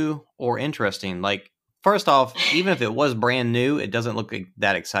anything new or interesting. Like, first off, even if it was brand new, it doesn't look like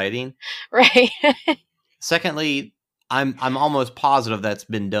that exciting. Right. Secondly, I'm almost positive that's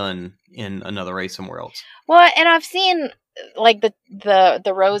been done in another race somewhere else. Well, and I've seen like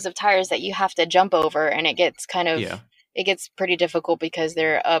the rows of tires that you have to jump over, and it gets it gets pretty difficult because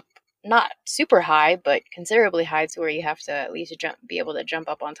they're up not super high, but considerably high to where you have to at least be able to jump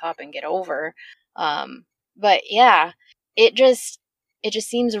up on top and get over. But yeah, it just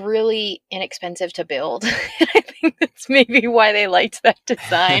seems really inexpensive to build. I think that's maybe why they liked that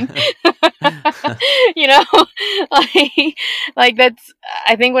design. like that's,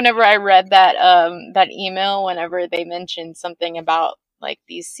 I think whenever I read that email, whenever they mentioned something about like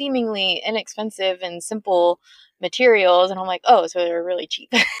these seemingly inexpensive and simple materials, and I'm like, oh, so they're really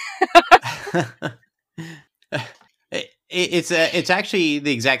cheap. It's actually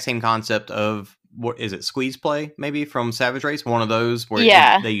the exact same concept of, what is it, Squeeze Play, maybe, from Savage Race? One of those where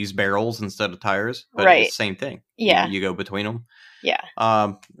they use barrels instead of tires. But it's the same thing. Yeah. You go between them. Yeah.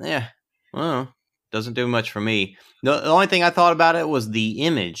 Yeah. Well, doesn't do much for me. The only thing I thought about it was the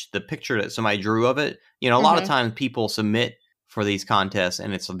image, the picture that somebody drew of it. A lot of times people submit for these contests,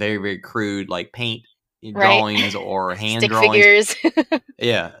 and it's a very, very crude, like paint drawings or hand stick drawings. Figures.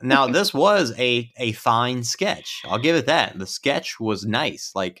 Yeah. Now, this was a fine sketch. I'll give it that. The sketch was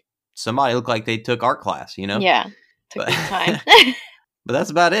nice. Like, somebody looked like they took art class, Yeah. Took their time. But that's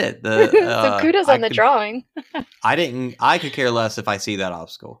about it. So kudos on the drawing. I could care less if I see that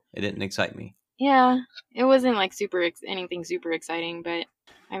obstacle. It didn't excite me. Yeah. It wasn't like anything super exciting, but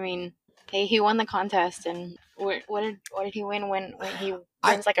I mean, hey, he won the contest, and what did he win when he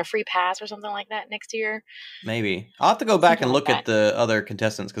wins like a free pass or something like that next year? Maybe. I'll have to go back and look at the other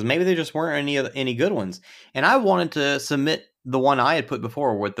contestants, because maybe there just weren't any good ones. And I wanted to submit the one I had put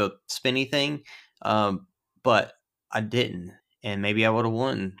before with the spinny thing, but I didn't. And maybe I would have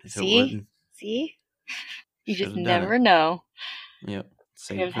won if it wouldn't. See? You just never know. Yep.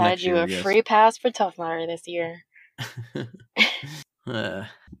 Could have had you a free pass for Tough Mudder this year.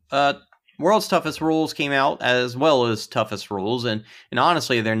 World's Toughest Rules came out, as well as Toughest Rules, and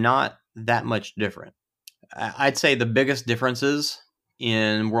honestly, they're not that much different. I'd say the biggest differences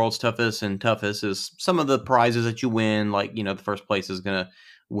in World's Toughest and Toughest is some of the prizes that you win, like, the first place is going to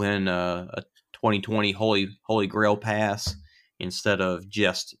win a 2020 Holy Grail pass instead of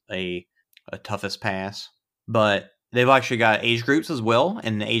just a Toughest pass. But they've actually got age groups as well,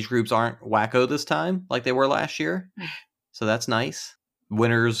 and the age groups aren't wacko this time like they were last year. So that's nice.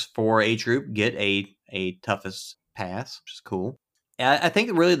 Winners for age group get a Toughest pass, which is cool. I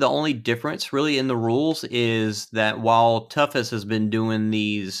think really the only difference really in the rules is that while Toughest has been doing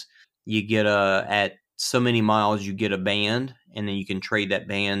these, you get at so many miles you get a band, and then you can trade that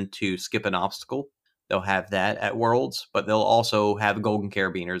band to skip an obstacle. They'll have that at Worlds, but they'll also have Golden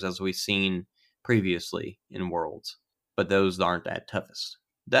Carabiners, as we've seen previously in Worlds. But those aren't at Toughest.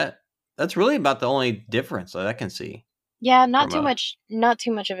 That's really about the only difference that I can see. Yeah, not too much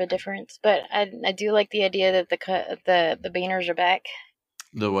of a difference, but I do like the idea that the banners are back.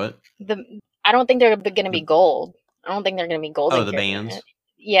 The what? I don't think they're going to be gold. I don't think they're going to be golden. Oh, the bands.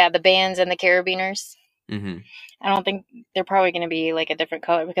 Yeah, the bands and the carabiners. Mm-hmm. I don't think they're probably going to be like a different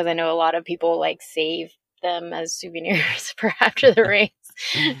color, because I know a lot of people like save them as souvenirs for after the race,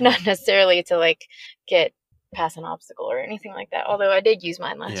 not necessarily to like get past an obstacle or anything like that. Although I did use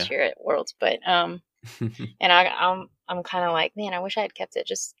mine last year at Worlds, but and I'm kind of like, man, I wish I had kept it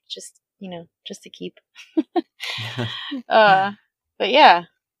just to keep. But yeah.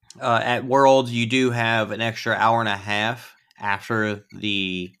 At Worlds, you do have an extra hour and a half after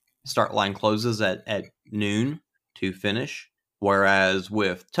the start line closes at noon to finish. Whereas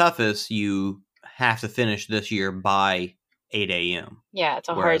with Toughest, you have to finish this year by 8 a.m. Yeah, it's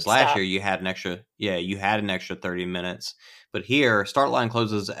a Whereas hard last stop. year you had an extra 30 minutes. But here, start line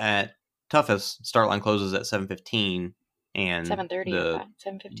closes at Toughest. Start line closes at 7:15 and 7:30.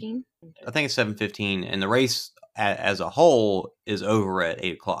 7:15. I think it's 7:15, and the race as a whole is over at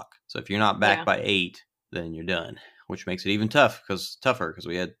 8 o'clock. So if you're not back by 8, then you're done, which makes it even tougher because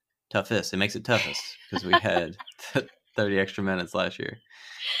we had Toughest. It makes it toughest because we had 30 extra minutes last year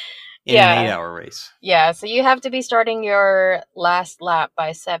in an 8-hour race. Yeah, so you have to be starting your last lap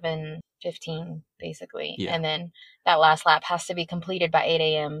by 7:15, basically. Yeah. And then that last lap has to be completed by 8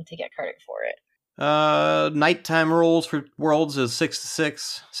 a.m. to get credit for it. Nighttime rules for Worlds is 6 to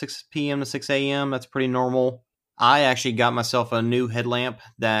 6, 6 p.m. to 6 a.m. That's pretty normal. I actually got myself a new headlamp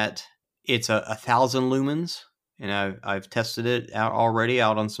that it's 1,000 lumens, and I've tested it out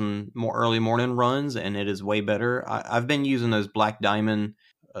on some more early morning runs, and it is way better. I've been using those Black Diamond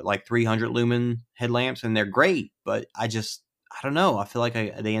like 300 lumen headlamps, and they're great, but I don't know. I feel like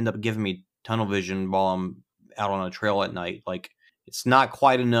they end up giving me tunnel vision while I'm out on a trail at night. Like, it's not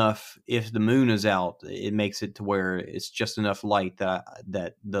quite enough. If the moon is out, it makes it to where it's just enough light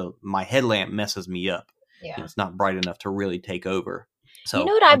that my headlamp messes me up. Yeah. It's not bright enough to really take over. So you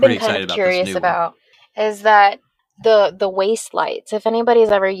know what I've been kind of curious about is that the waist lights. If anybody's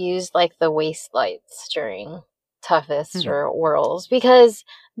ever used like the waist lights during Toughest or Worlds, because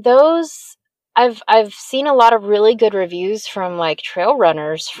those I've seen a lot of really good reviews from like trail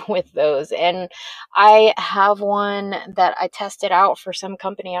runners with those, and I have one that I tested out for some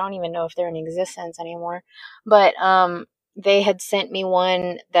company. I don't even know if they're in existence anymore, but they had sent me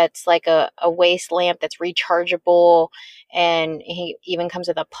one that's like a waist lamp that's rechargeable, and he even comes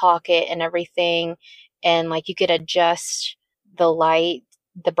with a pocket and everything, and like you could adjust the light,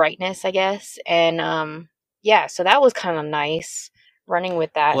 the brightness, I guess, and yeah, so that was kind of nice running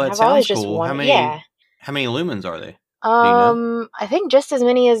with that. Well, I've always just cool. wanted, How many lumens are they? I think just as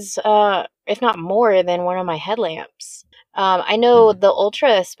many as, if not more than one of my headlamps. I know the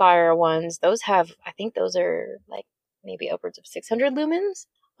Ultra Aspire ones; those have, I think those are like maybe upwards of 600 lumens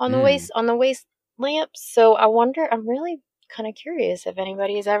on the waist lamps. So I wonder. I'm really kind of curious if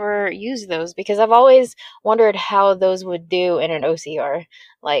anybody's ever used those, because I've always wondered how those would do in an OCR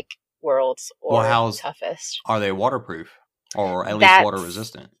like Worlds or Toughest. Are they waterproof or at least water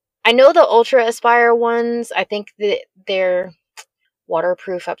resistant? I know the Ultra Aspire ones, I think that they're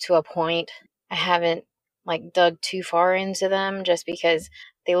waterproof up to a point. I haven't like dug too far into them just because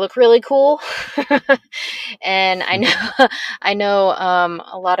they look really cool. And I know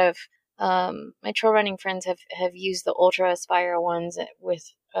a lot of my trail running friends have used the Ultra Aspire ones with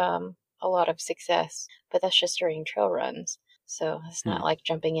a lot of success, but that's just during trail runs. So it's not like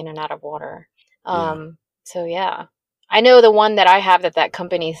jumping in and out of water. So yeah. I know the one that I have that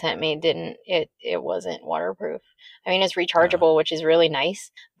company sent me it wasn't waterproof. I mean, it's rechargeable, which is really nice,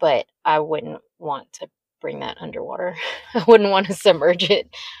 but I wouldn't want to bring that underwater. I wouldn't want to submerge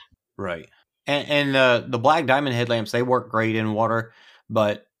it. Right. And the Black Diamond headlamps, they work great in water,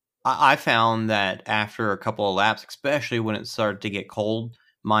 but I found that after a couple of laps, especially when it started to get cold,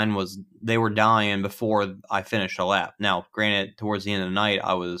 they were dying before I finished a lap. Now, granted, towards the end of the night,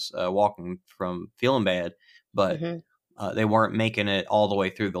 I was walking from feeling bad, but they weren't making it all the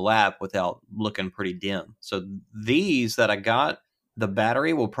way through the lap without looking pretty dim. So these that I got, the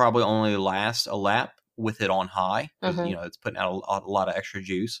battery will probably only last a lap with it on high, because it's putting out a lot of extra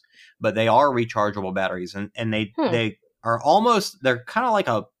juice. But they are rechargeable batteries, and they are they're kind of like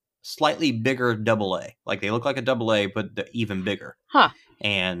a slightly bigger AA. Like they look like a AA, but they're even bigger.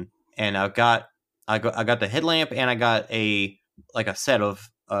 And I got the headlamp, and I got a set of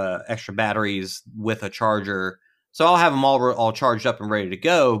extra batteries with a charger. So I'll have them all charged up and ready to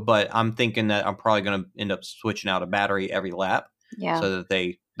go, but I'm thinking that I'm probably going to end up switching out a battery every lap, so that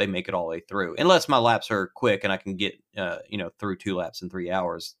they make it all the way through. Unless my laps are quick and I can get through 2 laps in 3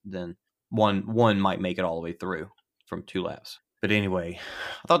 hours, then one might make it all the way through from 2 laps. But anyway,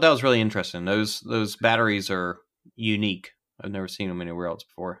 I thought that was really interesting. Those batteries are unique. I've never seen them anywhere else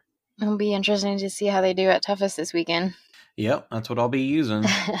before. It'll be interesting to see how they do at Toughest this weekend. Yep, that's what I'll be using.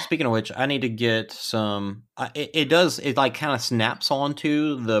 Speaking of which, I need to get some. It kind of snaps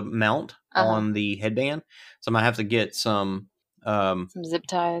onto the mount on the headband. So I'm going to have to get some zip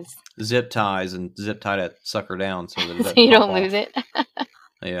ties. Zip ties and zip tie that sucker down so that it so you don't lose it.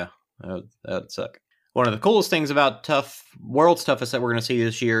 Yeah, that'd suck. One of the coolest things about World's Toughest that we're going to see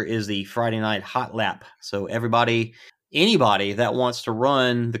this year is the Friday night hot lap. So anybody that wants to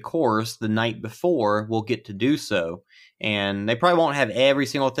run the course the night before will get to do so. And they probably won't have every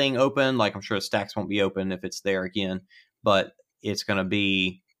single thing open. Like, I'm sure Stacks won't be open if it's there again. But it's going to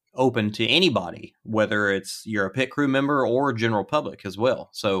be open to anybody, whether you're a pit crew member or general public as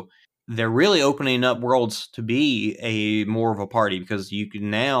well. So they're really opening up Worlds to be more of a party, because you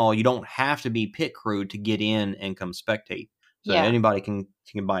don't have to be pit crew to get in and come spectate. So anybody can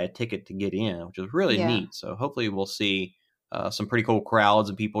buy a ticket to get in, which is really neat. So hopefully we'll see some pretty cool crowds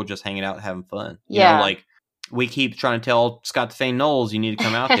and people just hanging out having fun. You know, like we keep trying to tell Scott Defane Knowles, you need to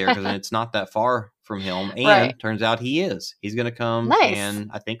come out there because it's not that far from him. And turns out he is. He's going to come and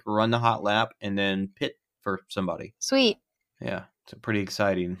I think run the hot lap and then pit for somebody. Sweet. Yeah, it's pretty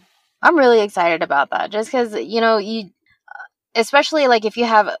exciting. I'm really excited about that, just because, you, especially like if you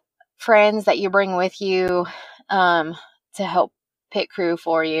have friends that you bring with you to help pit crew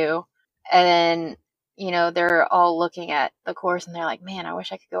for you, and then, they're all looking at the course and they're like, man, I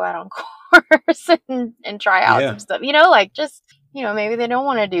wish I could go out on course and try out some stuff, like just, maybe they don't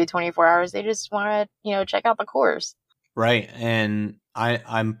want to do 24 hours. They just want to, check out the course. Right. And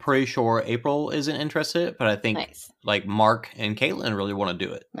I'm pretty sure April isn't interested, but I think like Mark and Caitlin really want to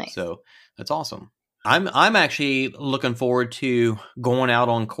do it. Nice. So that's awesome. I'm actually looking forward to going out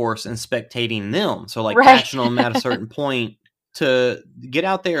on course and spectating them. So like catching them at a certain point to get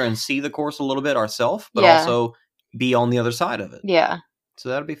out there and see the course a little bit ourselves, but also be on the other side of it. Yeah. So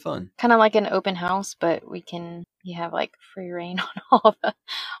that'll be fun. Kind of like an open house, but you have like free reign on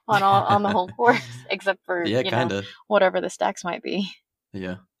on the whole course, except for whatever the stacks might be.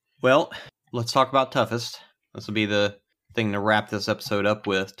 Yeah. Well, let's talk about Toughest. This will be the thing to wrap this episode up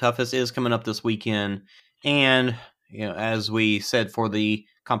with. Toughest is coming up this weekend, and as we said for the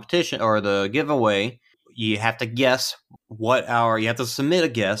competition or the giveaway, you have to guess you have to submit a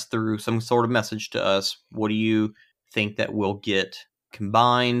guess through some sort of message to us. What do you think that we'll get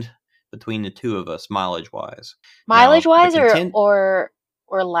combined between the two of us, mileage-wise? Mileage-wise or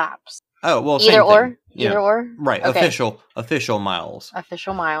laps? Oh, well, either or? Yeah. Either or? Right, okay. Official miles.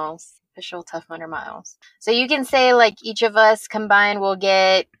 Official miles. Official Tough Mudder miles. So you can say, like, each of us combined will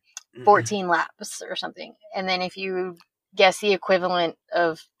get 14 laps or something. And then if you guess the equivalent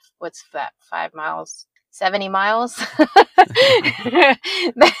of, what's that, 5 miles? 70 miles? So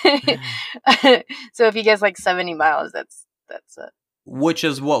if you guess, like, 70 miles, that's it. Which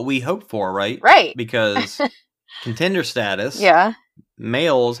is what we hope for, right? Right. Because contender status. Yeah.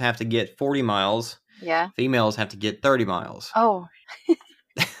 Males have to get 40 miles. Yeah. Females have to get 30 miles. Oh.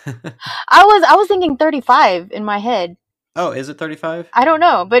 I was thinking 35 in my head. Oh, is it 35? I don't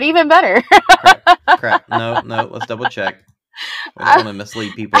know, but even better. Crap. No, let's double check. We don't want to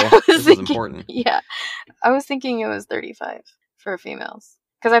mislead people. This is important. Yeah. I was thinking it was 35 for females.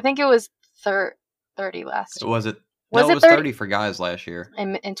 Because I think it was 30 last year. Was it? No, it was 30 for guys last year.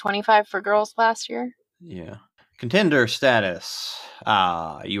 And 25 for girls last year? Yeah. Contender status.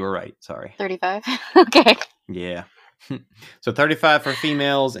 You were right. Sorry. 35? Okay. Yeah. So 35 for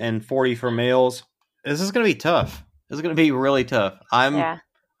females and 40 for males. This is going to be tough. This is going to be really tough. I'm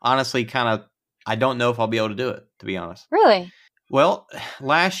honestly I don't know if I'll be able to do it, to be honest. Really? Well,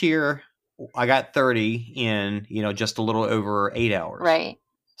 last year I got 30 in, just a little over 8 hours. Right.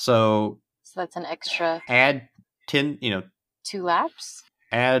 So that's an extra. Add 10, 2 laps?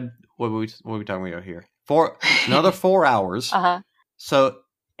 Add, what are we talking about here? Another 4 hours. Uh-huh. So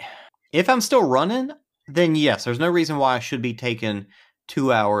if I'm still running, then yes, there's no reason why I should be taking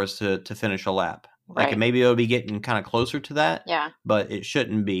 2 hours to finish a lap. Right. Like maybe it'll be getting kind of closer to that. Yeah. But it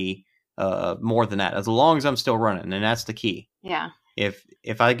shouldn't be more than that, as long as I'm still running, and that's the key. Yeah.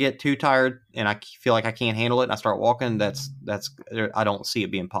 If I get too tired and I feel like I can't handle it and I start walking, that's I don't see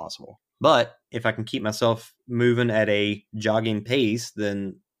it being possible. But if I can keep myself moving at a jogging pace,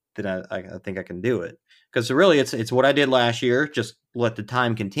 then I think I can do it. Because really, it's what I did last year. Just let the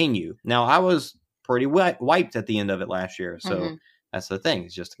time continue. Now, I was pretty wiped at the end of it last year, so that's the thing.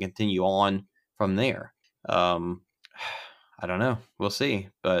 It's just to continue on from there. I don't know. We'll see.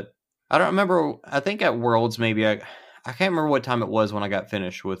 But I don't remember. I think at Worlds, maybe I can't remember what time it was when I got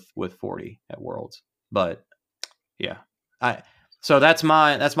finished with 40 at Worlds. But yeah, so that's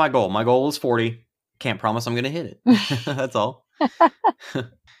my goal. My goal is 40. Can't promise I'm going to hit it. That's all.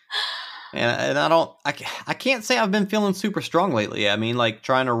 And I can't say I've been feeling super strong lately. I mean, like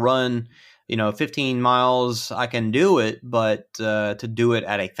trying to run, 15 miles, I can do it, but to do it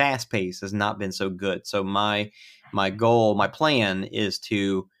at a fast pace has not been so good. So my goal, my plan is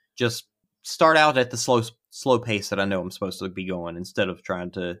to just start out at the slow pace that I know I'm supposed to be going, instead of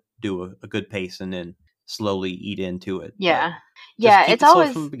trying to do a good pace and then slowly eat into it. Yeah. Yeah, it's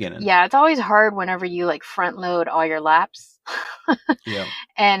always from the beginning. Yeah, it's always hard whenever you like front load all your laps. Yeah.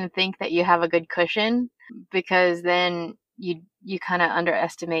 And think that you have a good cushion, because then you kind of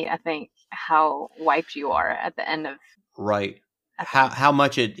underestimate, I think, how wiped you are at the end of right. How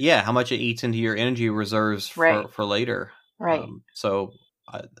much it eats into your energy reserves for later. Right. So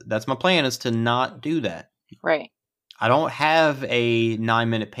that's my plan, is to not do that. Right. I don't have a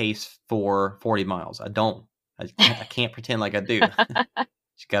 9-minute pace for 40 miles. I don't. I can't pretend like I do.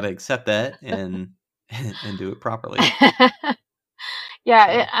 Just got to accept that and do it properly.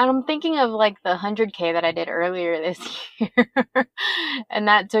 Yeah, I'm thinking of like the 100K that I did earlier this year, and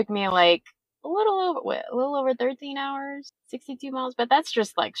that took me like a little over 13 hours, 62 miles. But that's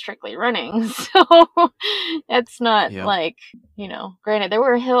just like strictly running, so it's not like, granted there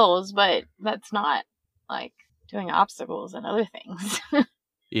were hills, but that's not like doing obstacles and other things.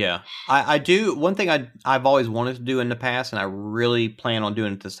 Yeah, I do. One thing I've always wanted to do in the past, and I really plan on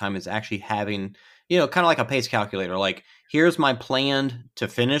doing it this time, is actually having, kind of like a pace calculator. Like, here's my plan to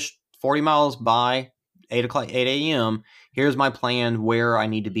finish 40 miles by 8 a.m. Here's my plan where I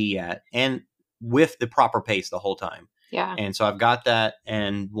need to be at, and with the proper pace the whole time. Yeah. And so I've got that,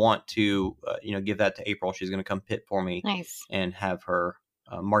 and want to, give that to April. She's going to come pit for me. Nice. And have her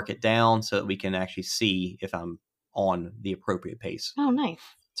mark it down so that we can actually see if I'm on the appropriate pace. Oh, nice.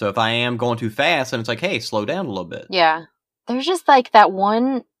 So if I am going too fast, then it's like, hey, slow down a little bit. Yeah. There's just like that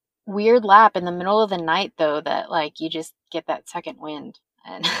one weird lap in the middle of the night, though, that like you just get that second wind,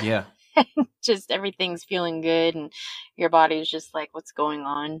 and yeah, just everything's feeling good, and your body's just like, what's going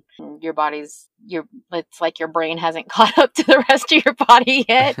on? And it's like your brain hasn't caught up to the rest of your body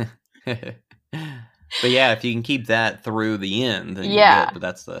yet. But yeah, if you can keep that through the end, then yeah, you're good.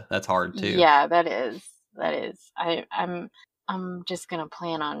 But that's hard too. Yeah, that is. I'm just gonna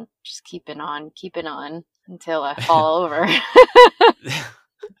plan on just keeping on until I fall over.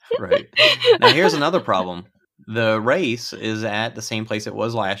 Right. Now here's another problem. The race is at the same place it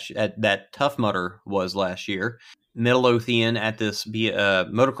was that Tough Mudder was last year, Midlothian, at this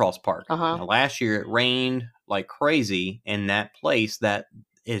motocross park. Now, last year it rained like crazy in that place that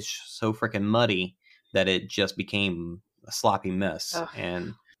is so freaking muddy that it just became a sloppy mess. Ugh.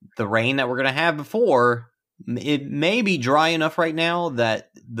 And the rain that we're gonna have before, it may be dry enough right now that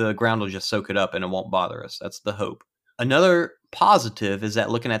the ground will just soak it up and it won't bother us. That's the hope. Another positive is that,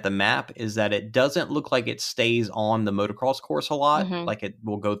 looking at the map, is that it doesn't look like it stays on the motocross course a lot. Mm-hmm. Like it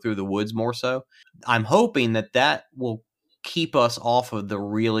will go through the woods more so. I'm hoping that will keep us off of the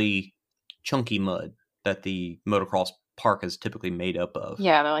really chunky mud that the motocross park is typically made up of.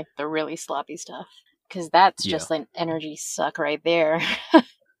 Yeah, they're like the really sloppy stuff. Because that's just an energy suck right there.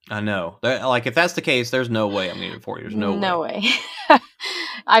 I know. Like, if that's the case, there's no way I'm going to do 40. There's no way.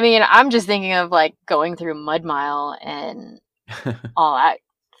 I mean, I'm just thinking of like going through Mud Mile and all that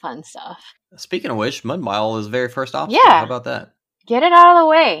fun stuff. Speaking of which, Mud Mile is the very first obstacle. Yeah. How about that? Get it out of the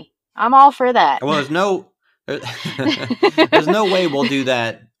way. I'm all for that. Well, there's no way we'll do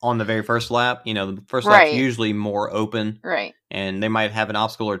that on the very first lap. The first lap's usually more open. Right. And they might have an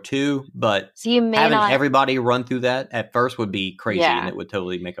obstacle or two, but so you may having everybody run through that at first would be crazy, and it would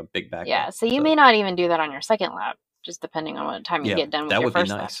totally make a big backup. Yeah, so you may not even do that on your second lap, just depending on what time you get done with your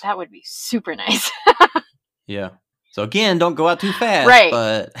first lap. That would be super nice. Yeah. So again, don't go out too fast. Right.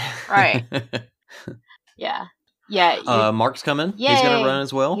 But right. Yeah. Yeah. Mark's coming. Yay. He's going to run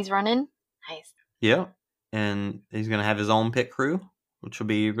as well. He's running. Nice. Yeah. And he's going to have his own pit crew, which will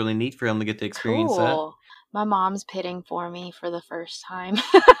be really neat for him to get to experience that. My mom's pitting for me for the first time.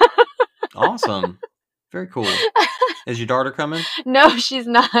 Awesome. Very cool. Is your daughter coming? No, she's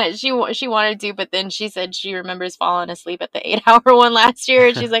not. She wanted to, but then she said she remembers falling asleep at the 8-hour one last year.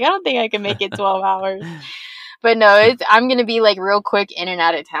 And she's like, I don't think I can make it 12 hours. But no, I'm going to be like real quick in and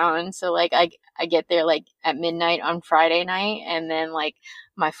out of town. So like I get there like at midnight on Friday night, and then like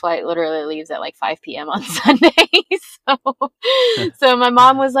my flight literally leaves at like 5 p.m. on Sunday. So my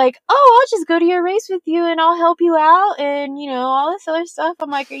mom was like, oh, I'll just go to your race with you and I'll help you out and, all this other stuff.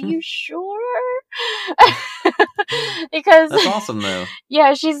 I'm like, are you sure? Because that's awesome though.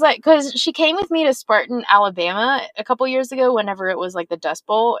 Yeah, she's like, because she came with me to Spartan, Alabama a couple years ago whenever it was like the Dust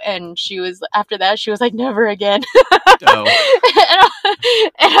Bowl, and after that she was like, never again. Oh.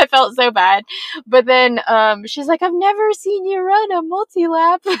 And I felt so bad. But then she's like, I've never seen you run a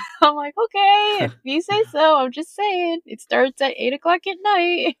multi-lap. I'm like, okay, if you say so. I'm just saying. It starts at 8 o'clock at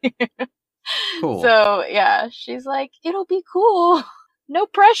night. Cool. So, yeah, she's like, it'll be cool. No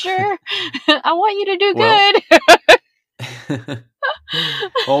pressure. I want you to do good.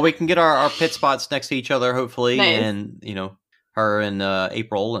 Well, we can get our pit spots next to each other, hopefully. Nice. And, her and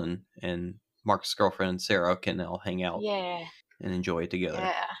April and Mark's girlfriend, Sarah, can all hang out Yeah. and enjoy it together.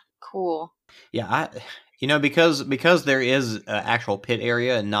 Yeah. Cool. Yeah, because there is an actual pit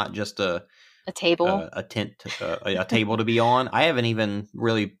area and not just a table, a tent, a table to be on. I haven't even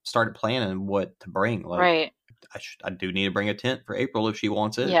really started planning what to bring. Like, right. I do need to bring a tent for April if she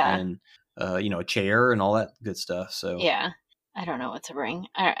wants it. Yeah. And, a chair and all that good stuff. So yeah, I don't know what to bring.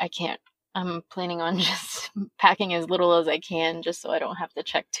 I can't. I'm planning on just packing as little as I can just so I don't have to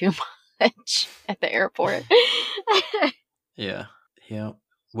check too much at the airport. Yeah.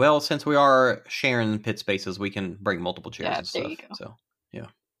 Well, since we are sharing pit spaces, we can bring multiple chairs and stuff. There you go. So, yeah.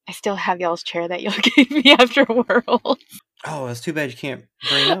 I still have y'all's chair that y'all gave me after Worlds. Oh, that's too bad you can't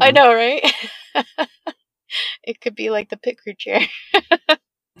bring it. I know, right? It could be like the pit crew chair.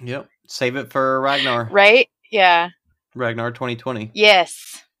 Yep. Save it for Ragnar. Right? Yeah. Ragnar 2020.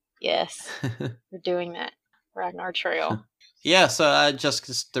 Yes. We're doing that. Ragnar Trail. Yeah, so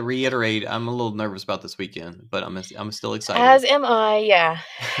just to reiterate, I'm a little nervous about this weekend, but I'm still excited. As am I, yeah.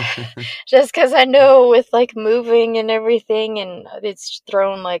 Just because I know with like moving and everything, and it's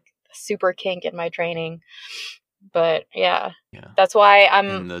thrown like a super kink in my training. But yeah. That's why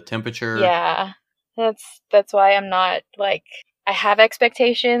and the temperature. Yeah, that's why I'm not like, I have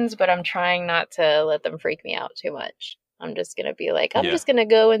expectations, but I'm trying not to let them freak me out too much. I'm just gonna be like, I'm just gonna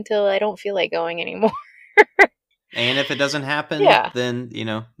go until I don't feel like going anymore. And if it doesn't happen, then,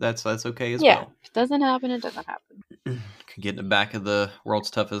 that's okay as well. If it doesn't happen, it doesn't happen. Could get in the back of the world's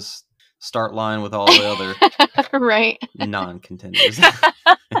toughest start line with all the other right non-contenders.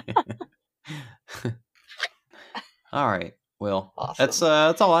 All right. Well, awesome.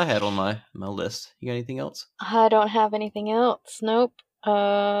 That's all I had on my list. You got anything else? I don't have anything else. Nope.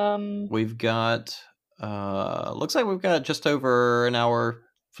 We've got looks like we've got just over an hour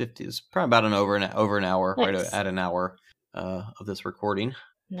 50. It's probably about over an hour, nice. Right at an hour of this recording.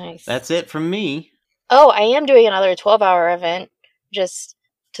 Nice. That's it from me. Oh, I am doing another 12-hour event, just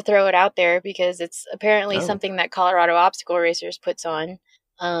to throw it out there, because it's apparently something that Colorado Obstacle Racers puts on.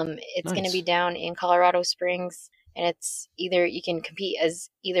 It's going to be down in Colorado Springs, and it's either you can compete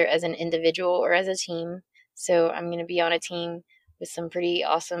either as an individual or as a team. So I'm going to be on a team with some pretty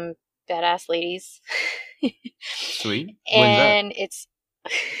awesome, badass ladies. Sweet. And it's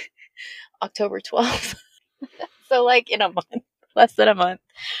October 12th. So like in a month, less than a month,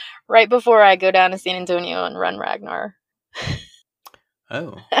 right before I go down to San Antonio and run Ragnar.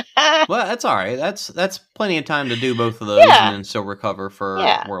 Oh, well, that's all right. That's plenty of time to do both of those and then still recover for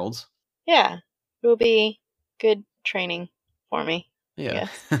Worlds. Yeah, it'll be good training for me. Yeah.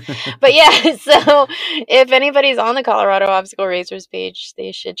 But yeah, so if anybody's on the Colorado Obstacle Racers page,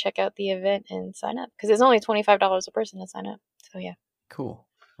 they should check out the event and sign up, because it's only $25 a person to sign up. So yeah. Cool.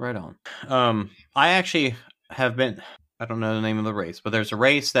 Right on. I actually have been, I don't know the name of the race, but there's a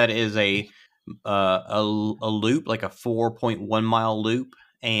race that is a loop, like a 4.1 mile loop,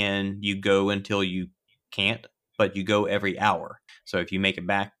 and you go until you can't, but you go every hour. So if you make it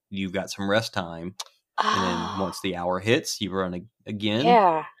back, you've got some rest time. And then once the hour hits, you run again.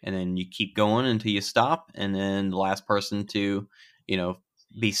 Yeah. And then you keep going until you stop. And then the last person to,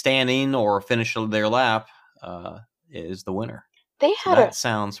 be standing or finish their lap is the winner. That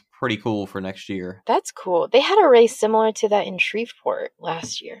sounds pretty cool for next year. That's cool. They had a race similar to that in Shreveport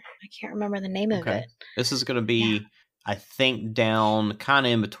last year. I can't remember the name of it. This is going to be, I think, down kind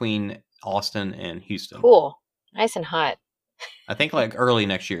of in between Austin and Houston. Cool. Nice and hot. I think like early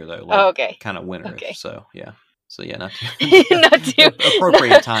next year though. Like okay. Kind of winterish. Okay. So yeah, not not too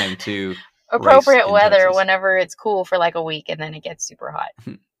appropriate time to appropriate weather Texas. Whenever it's cool for like a week and then it gets super hot.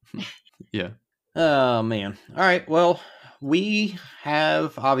 Yeah. Oh man. All right. Well, we've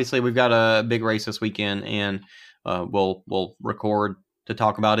got a big race this weekend, and we'll record to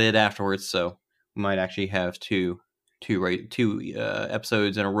talk about it afterwards. So we might actually have two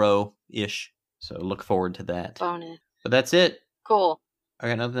episodes in a row ish. So look forward to that. Bonus. But that's it. Cool. I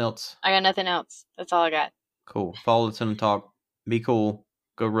got nothing else. That's all I got. Cool. Follow Listen and Talk. Be cool.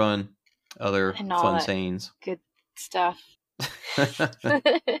 Go run. Other fun sayings. Good stuff. All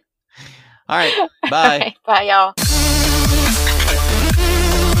right. Bye. All right, bye, y'all.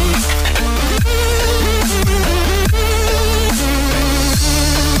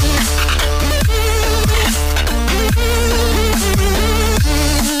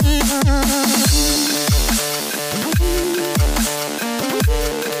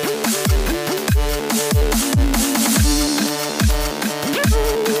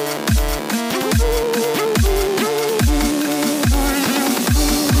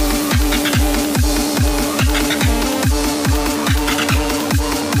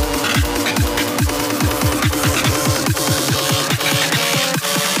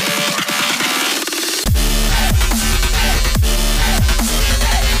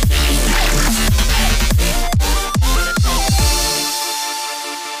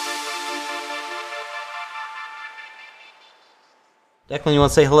 Declan, you want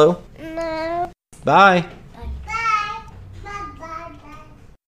to say hello? No. Bye.